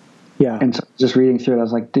 And so just reading through it, I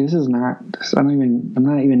was like, I'm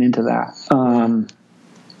not even into that.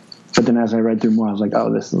 But then as I read through more, I was like,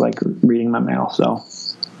 oh, this is like reading my mail. So.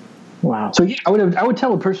 Wow. So yeah, I would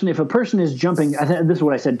tell a person, if a person is jumping, this is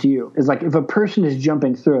what I said to you, is like if a person is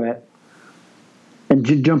jumping through it and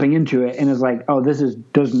jumping into it and is like, oh,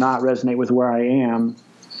 does not resonate with where I am,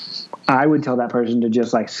 I would tell that person to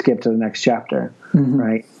just like skip to the next chapter,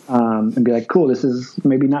 right? And be like, cool, this is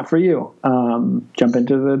maybe not for you. Move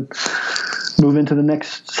into the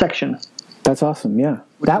next section. That's awesome. Yeah.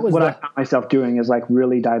 That was what I found myself doing is like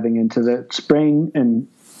really diving into the spring and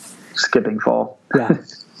skipping fall. Yeah.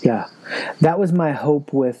 Yeah. That was my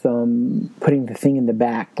hope with putting the thing in the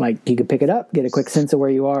back. Like you could pick it up, get a quick sense of where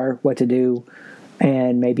you are, what to do,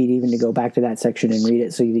 and maybe even to go back to that section and read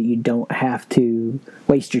it so that you don't have to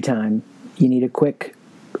waste your time. You need a quick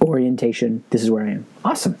orientation. This is where I am.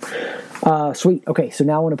 Awesome. Sweet. Okay, so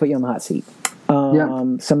now I want to put you on the hot seat. A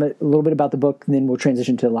little bit about the book, and then we'll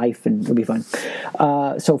transition to life, and it'll be fun.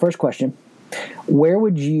 So first question, where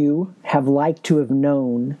would you have liked to have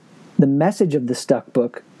known the message of the Stuck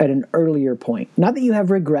book at an earlier point? Not that you have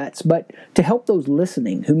regrets, but to help those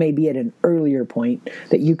listening who may be at an earlier point,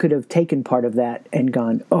 that you could have taken part of that and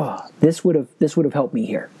gone, oh, this would have helped me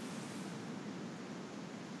here.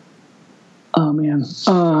 Oh man.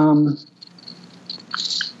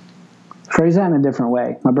 Phrase that in a different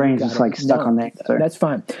way. My brain's just like stuck on the answer. That's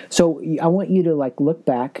fine. So I want you to like look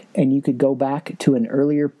back, and you could go back to an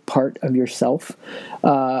earlier part of yourself,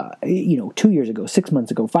 2 years ago, 6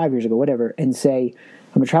 months ago, 5 years ago, whatever, and say,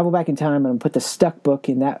 I'm going to travel back in time, and I'm going to put the Stuck book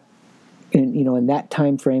in that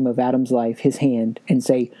time frame of Adam's life, his hand, and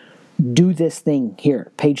say, do this thing here,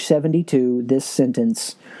 page 72, this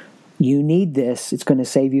sentence. You need this. It's going to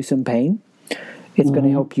save you some pain. It's going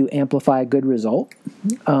to help you amplify a good result.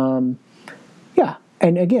 Yeah.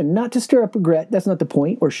 And again, not to stir up regret. That's not the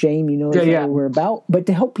point, or shame, that's not what we're about. But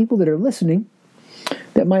to help people that are listening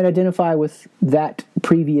that might identify with that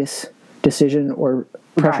previous decision or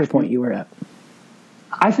pressure point you were at.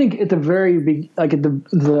 I think at the very big, like at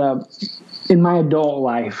the in my adult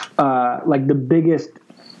life, like the biggest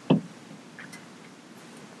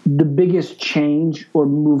change or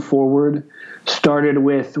move forward started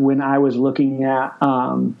with when I was looking at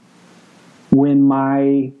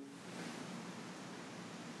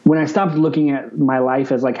when I stopped looking at my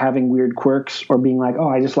life as like having weird quirks or being like, oh,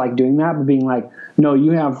 I just like doing that, but being like, no,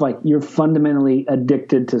 you're fundamentally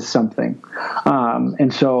addicted to something.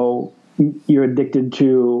 And so you're addicted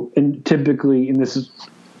to, and typically, and this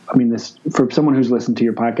for someone who's listened to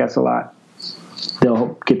your podcast a lot,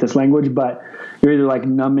 they'll get this language, but you're either like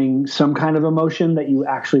numbing some kind of emotion that you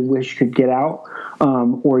actually wish could get out,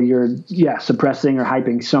 or you're suppressing or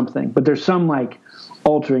hyping something. But there's some like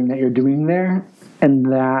altering that you're doing there,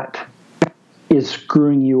 and that is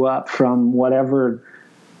screwing you up from whatever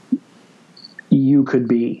you could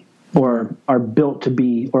be or are built to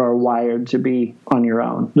be or are wired to be on your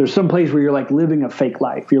own. There's some place where you're like living a fake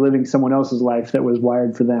life. You're living someone else's life that was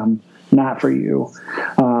wired for them, not for you.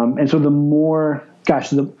 And so the more,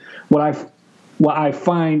 what I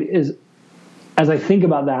find is, as I think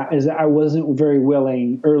about that, is that I wasn't very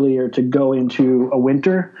willing earlier to go into a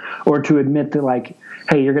winter or to admit that like,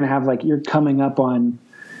 hey, you're going to have like, you're coming up on,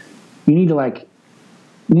 you need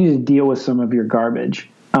to deal with some of your garbage.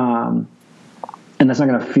 And that's not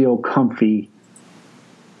going to feel comfy,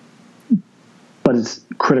 but it's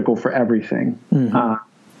critical for everything.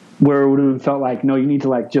 Where it would have felt like, no, you need to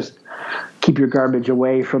like just keep your garbage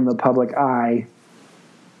away from the public eye.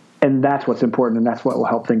 And that's what's important, and that's what will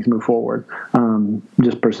help things move forward.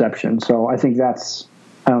 Just perception. So I think I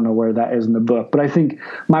don't know where that is in the book, but I think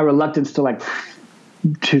my reluctance to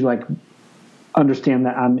understand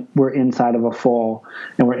that we're inside of a fall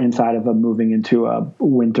and we're inside of a moving into a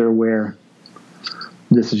winter where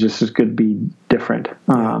this is just as good to be different.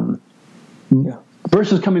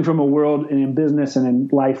 Versus coming from a world and in business and in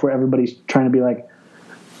life where everybody's trying to be like,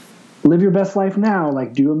 live your best life now,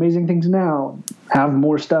 like do amazing things now, have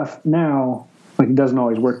more stuff now. Like it doesn't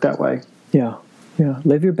always work that way. Yeah.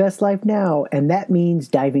 Live your best life now. And that means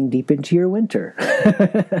diving deep into your winter.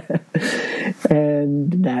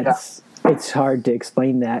 And it's hard to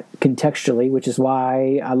explain that contextually, which is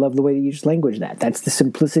why I love the way that you just language that. That's the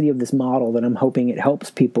simplicity of this model that I'm hoping it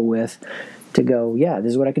helps people with, to go, yeah,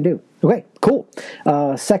 this is what I can do. Okay, cool.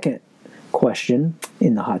 Second question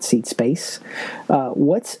in the hot seat space.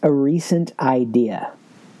 What's a recent idea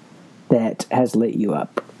that has lit you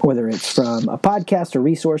up? Whether it's from a podcast, a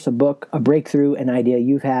resource, a book, a breakthrough, an idea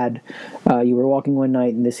you've had, you were walking one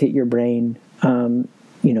night and this hit your brain,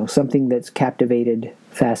 something that's captivated,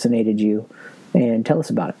 fascinated you, and tell us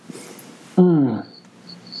about it.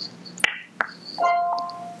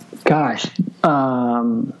 Gosh.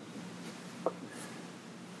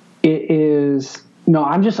 It is, no,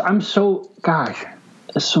 there's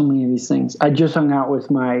so many of these things. I just hung out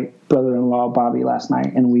with my brother-in-law, Bobby, last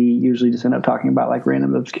night, and we usually just end up talking about like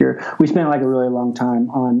random obscure. We spent like a really long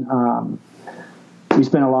time on We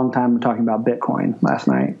spent a long time talking about Bitcoin last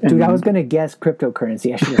night. Dude, I was going to guess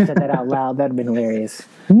cryptocurrency. I should have said that out loud. That'd have been hilarious.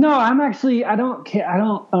 No, I don't care.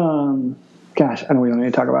 Gosh, I don't really need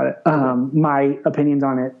to talk about it. My opinions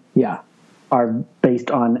on it are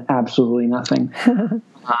based on absolutely nothing.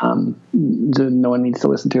 No one needs to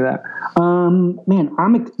listen to that.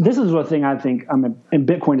 This is one thing I think and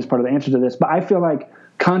Bitcoin is part of the answer to this, but I feel like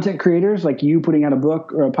content creators like you putting out a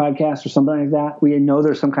book or a podcast or something like that, we know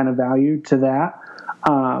there's some kind of value to that.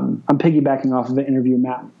 I'm piggybacking off of an interview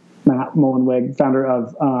Matt Mullenweg, founder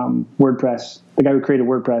of WordPress, the guy who created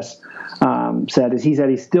WordPress, said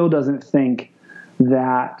he still doesn't think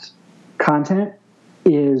that content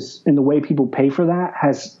is, in the way people pay for that,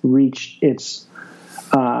 has reached its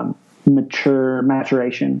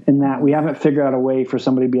maturation, in that we haven't figured out a way for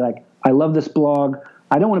somebody to be like, I love this blog,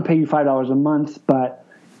 I don't want to pay you $5 a month, but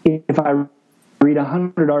if I read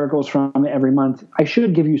 100 articles from it every month, I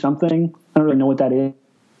should give you something. I don't really know what that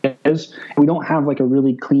is. We don't have like a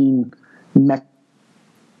really clean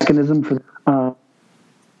mechanism for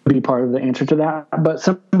be part of the answer to that. But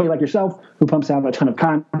somebody like yourself who pumps out a ton of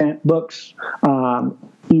content, books,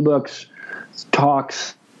 ebooks,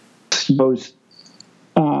 talks, shows,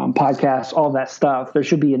 podcasts, all that stuff, there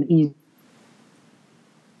should be an easy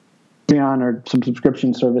or some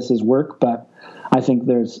subscription services work, but I think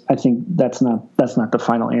that's not the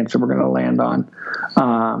final answer we're going to land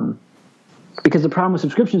on. Because the problem with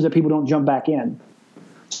subscriptions is that people don't jump back in.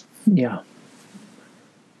 Yeah.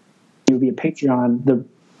 You'll be a Patreon,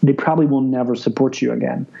 they probably will never support you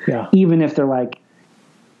again. Yeah. Even if they're like,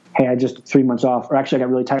 hey, I just 3 months off, or actually I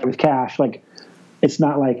got really tight with cash. Like, it's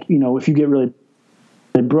not like, if you get really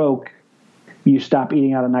broke, you stop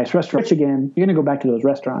eating out of nice restaurants again, you're going to go back to those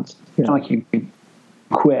restaurants. It's not like you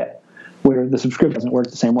quit, where the subscription doesn't work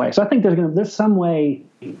the same way. So I think there's some way,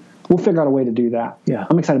 we'll figure out a way to do that. Yeah.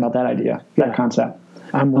 I'm excited about that idea, that concept.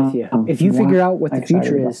 I'm with you. If you figure out what the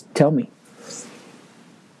future is, tell me.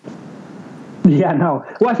 Yeah, no.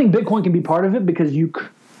 Well, I think Bitcoin can be part of it because you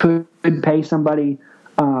could pay somebody.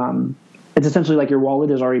 It's essentially like your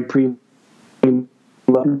wallet is already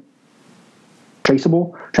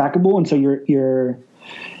traceable, trackable, and so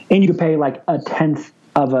and you could pay like a tenth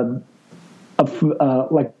of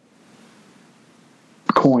like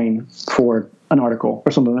coin for an article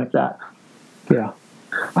or something like that. Yeah,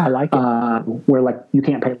 I like it. Where like you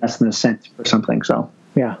can't pay less than a cent for something. So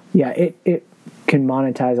yeah, it can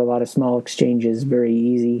monetize a lot of small exchanges very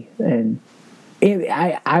easy, and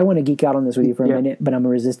I want to geek out on this with you for a minute, but I'm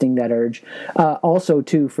resisting that urge. Also,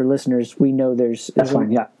 too, for listeners, we know there's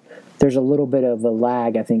a little bit of a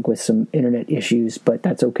lag, I think, with some internet issues, but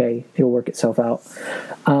that's okay. It'll work itself out.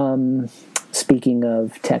 Speaking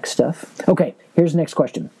of tech stuff. Okay, here's the next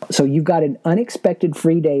question. So you've got an unexpected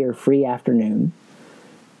free day or free afternoon.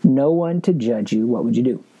 No one to judge you. What would you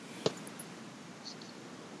do?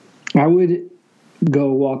 I would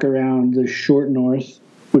go walk around the Short North,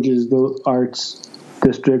 which is the arts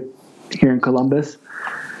district here in Columbus.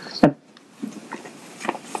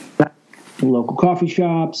 Local coffee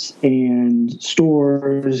shops and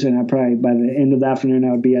stores, and I probably by the end of the afternoon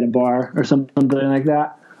I would be at a bar or something like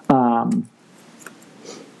that.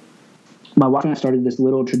 My wife and I started this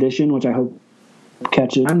little tradition, which I hope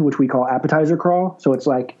catches on, which we call appetizer crawl. So it's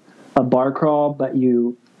like a bar crawl, but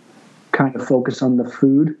you kind of focus on the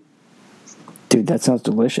food. Dude, that sounds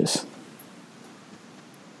delicious.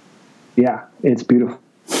 Yeah, it's beautiful.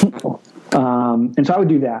 And so I would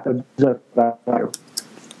do that.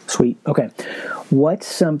 Sweet. Okay. What's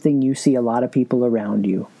something you see a lot of people around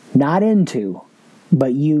you not into,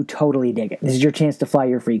 but you totally dig it? This is your chance to fly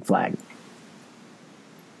your freak flag.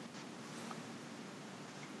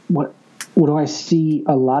 What do I see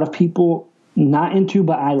a lot of people not into,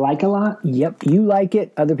 but I like a lot? Yep. You like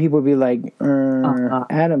it. Other people will be like,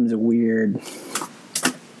 Adam's weird.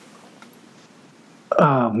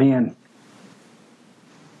 Oh, man.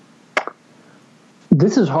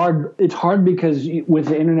 This is hard. It's hard because with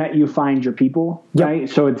the internet, you find your people, right?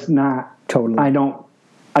 So it's not totally. I don't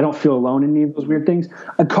feel alone in any of those weird things.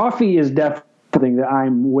 A coffee is definitely something that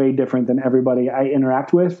I'm way different than everybody I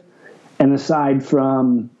interact with. And aside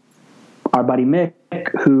from our buddy Mick,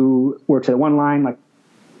 who works at One Line, like,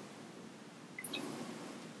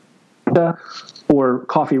 or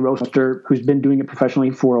Coffee Roaster, who's been doing it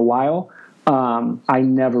professionally for a while, I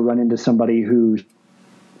never run into somebody who's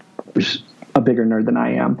a bigger nerd than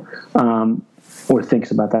I am, or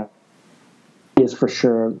thinks about that. Is for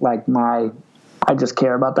sure like I just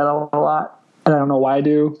care about that a lot, and I don't know why I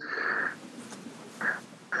do,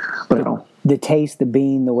 but I don't. The taste, the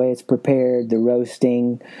bean, the way it's prepared, the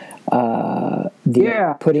roasting,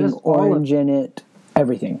 putting orange in it,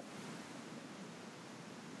 everything.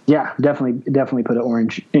 Yeah, definitely put an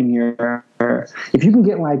orange in your. If you can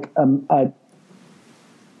get like a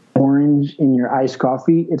orange in your iced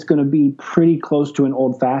coffee, it's going to be pretty close to an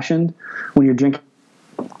old fashioned. When you're drinking,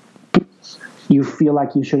 you feel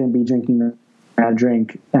like you shouldn't be drinking that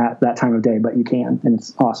drink at that time of day, but you can, and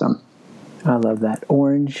it's awesome. I love that.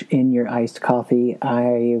 Orange in your iced coffee.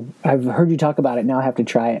 I've heard you talk about it. Now I have to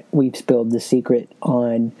try it. We've spilled the secret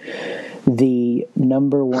on the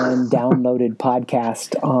number one downloaded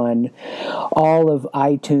podcast on all of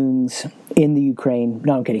iTunes in the Ukraine.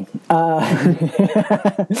 No, I'm kidding.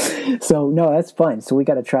 So, no, that's fun. So we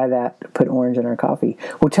got to try that, put orange in our coffee.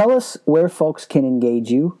 Well, tell us where folks can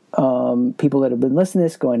engage you. People that have been listening to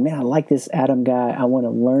this going, man, I like this Adam guy. I want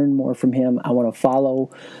to learn more from him. I want to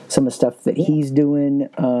follow some of the stuff that he's doing.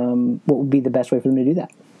 What would be the best way for them to do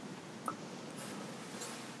that?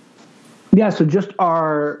 Yeah, so just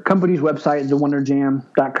our company's website,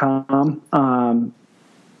 thewonderjam.com.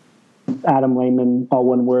 Adam Lehman, all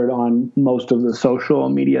one word, on most of the social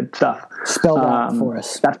media stuff. Spell that for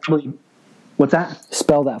us. That's probably, what's that?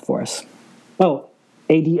 Spell that for us. Oh,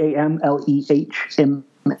 ADAMLEHMAN.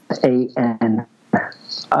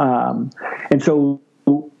 And so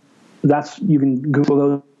that's, you can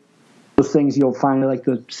Google those things. You'll find like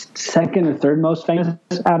the second or third most famous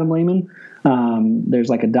Adam Lehman. There's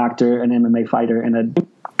like a doctor, an MMA fighter, and a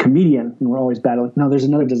comedian, and we're always battling. No, there's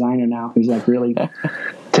another designer now who's like really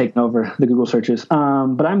taking over the Google searches.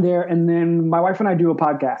 But I'm there, and then my wife and I do a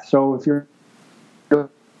podcast. So if you're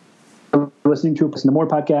listening to the More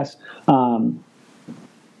podcast,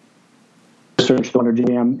 search The Wonder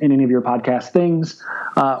Jam in any of your podcast things,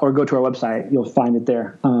 or go to our website. You'll find it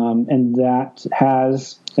there, and that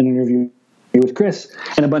has an interview with Chris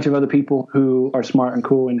and a bunch of other people who are smart and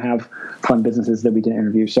cool and have fun businesses that we can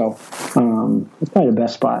interview. So it's probably the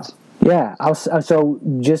best spots. Yeah. So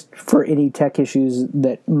just for any tech issues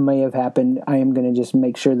that may have happened, I am going to just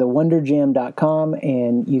make sure thewonderjam.com,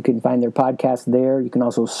 and you can find their podcast there. You can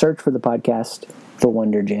also search for the podcast, The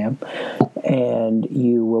Wonder Jam, and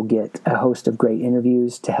you will get a host of great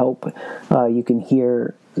interviews to help. You can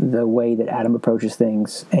hear the way that Adam approaches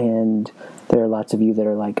things, and there are lots of you that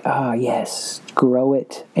are like, yes, grow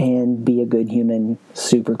it and be a good human.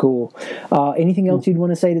 Super cool. Anything else you'd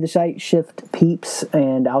want to say to the site Shift peeps?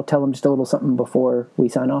 And I'll tell them just a little something before we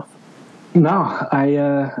sign off. No,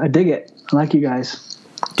 I dig it. I like you guys.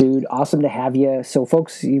 Dude, awesome to have you. So,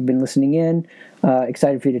 folks, you've been listening in.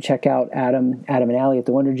 Excited for you to check out Adam and Allie at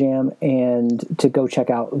The Wonder Jam, and to go check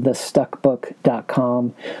out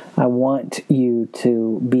thestuckbook.com. I want you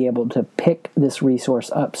to be able to pick this resource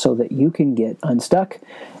up so that you can get unstuck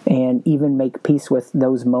and even make peace with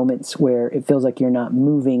those moments where it feels like you're not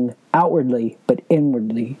moving outwardly, but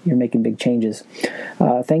inwardly you're making big changes.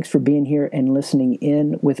 Thanks for being here and listening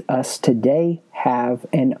in with us today. Have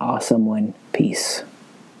an awesome one. Peace.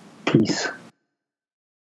 Peace.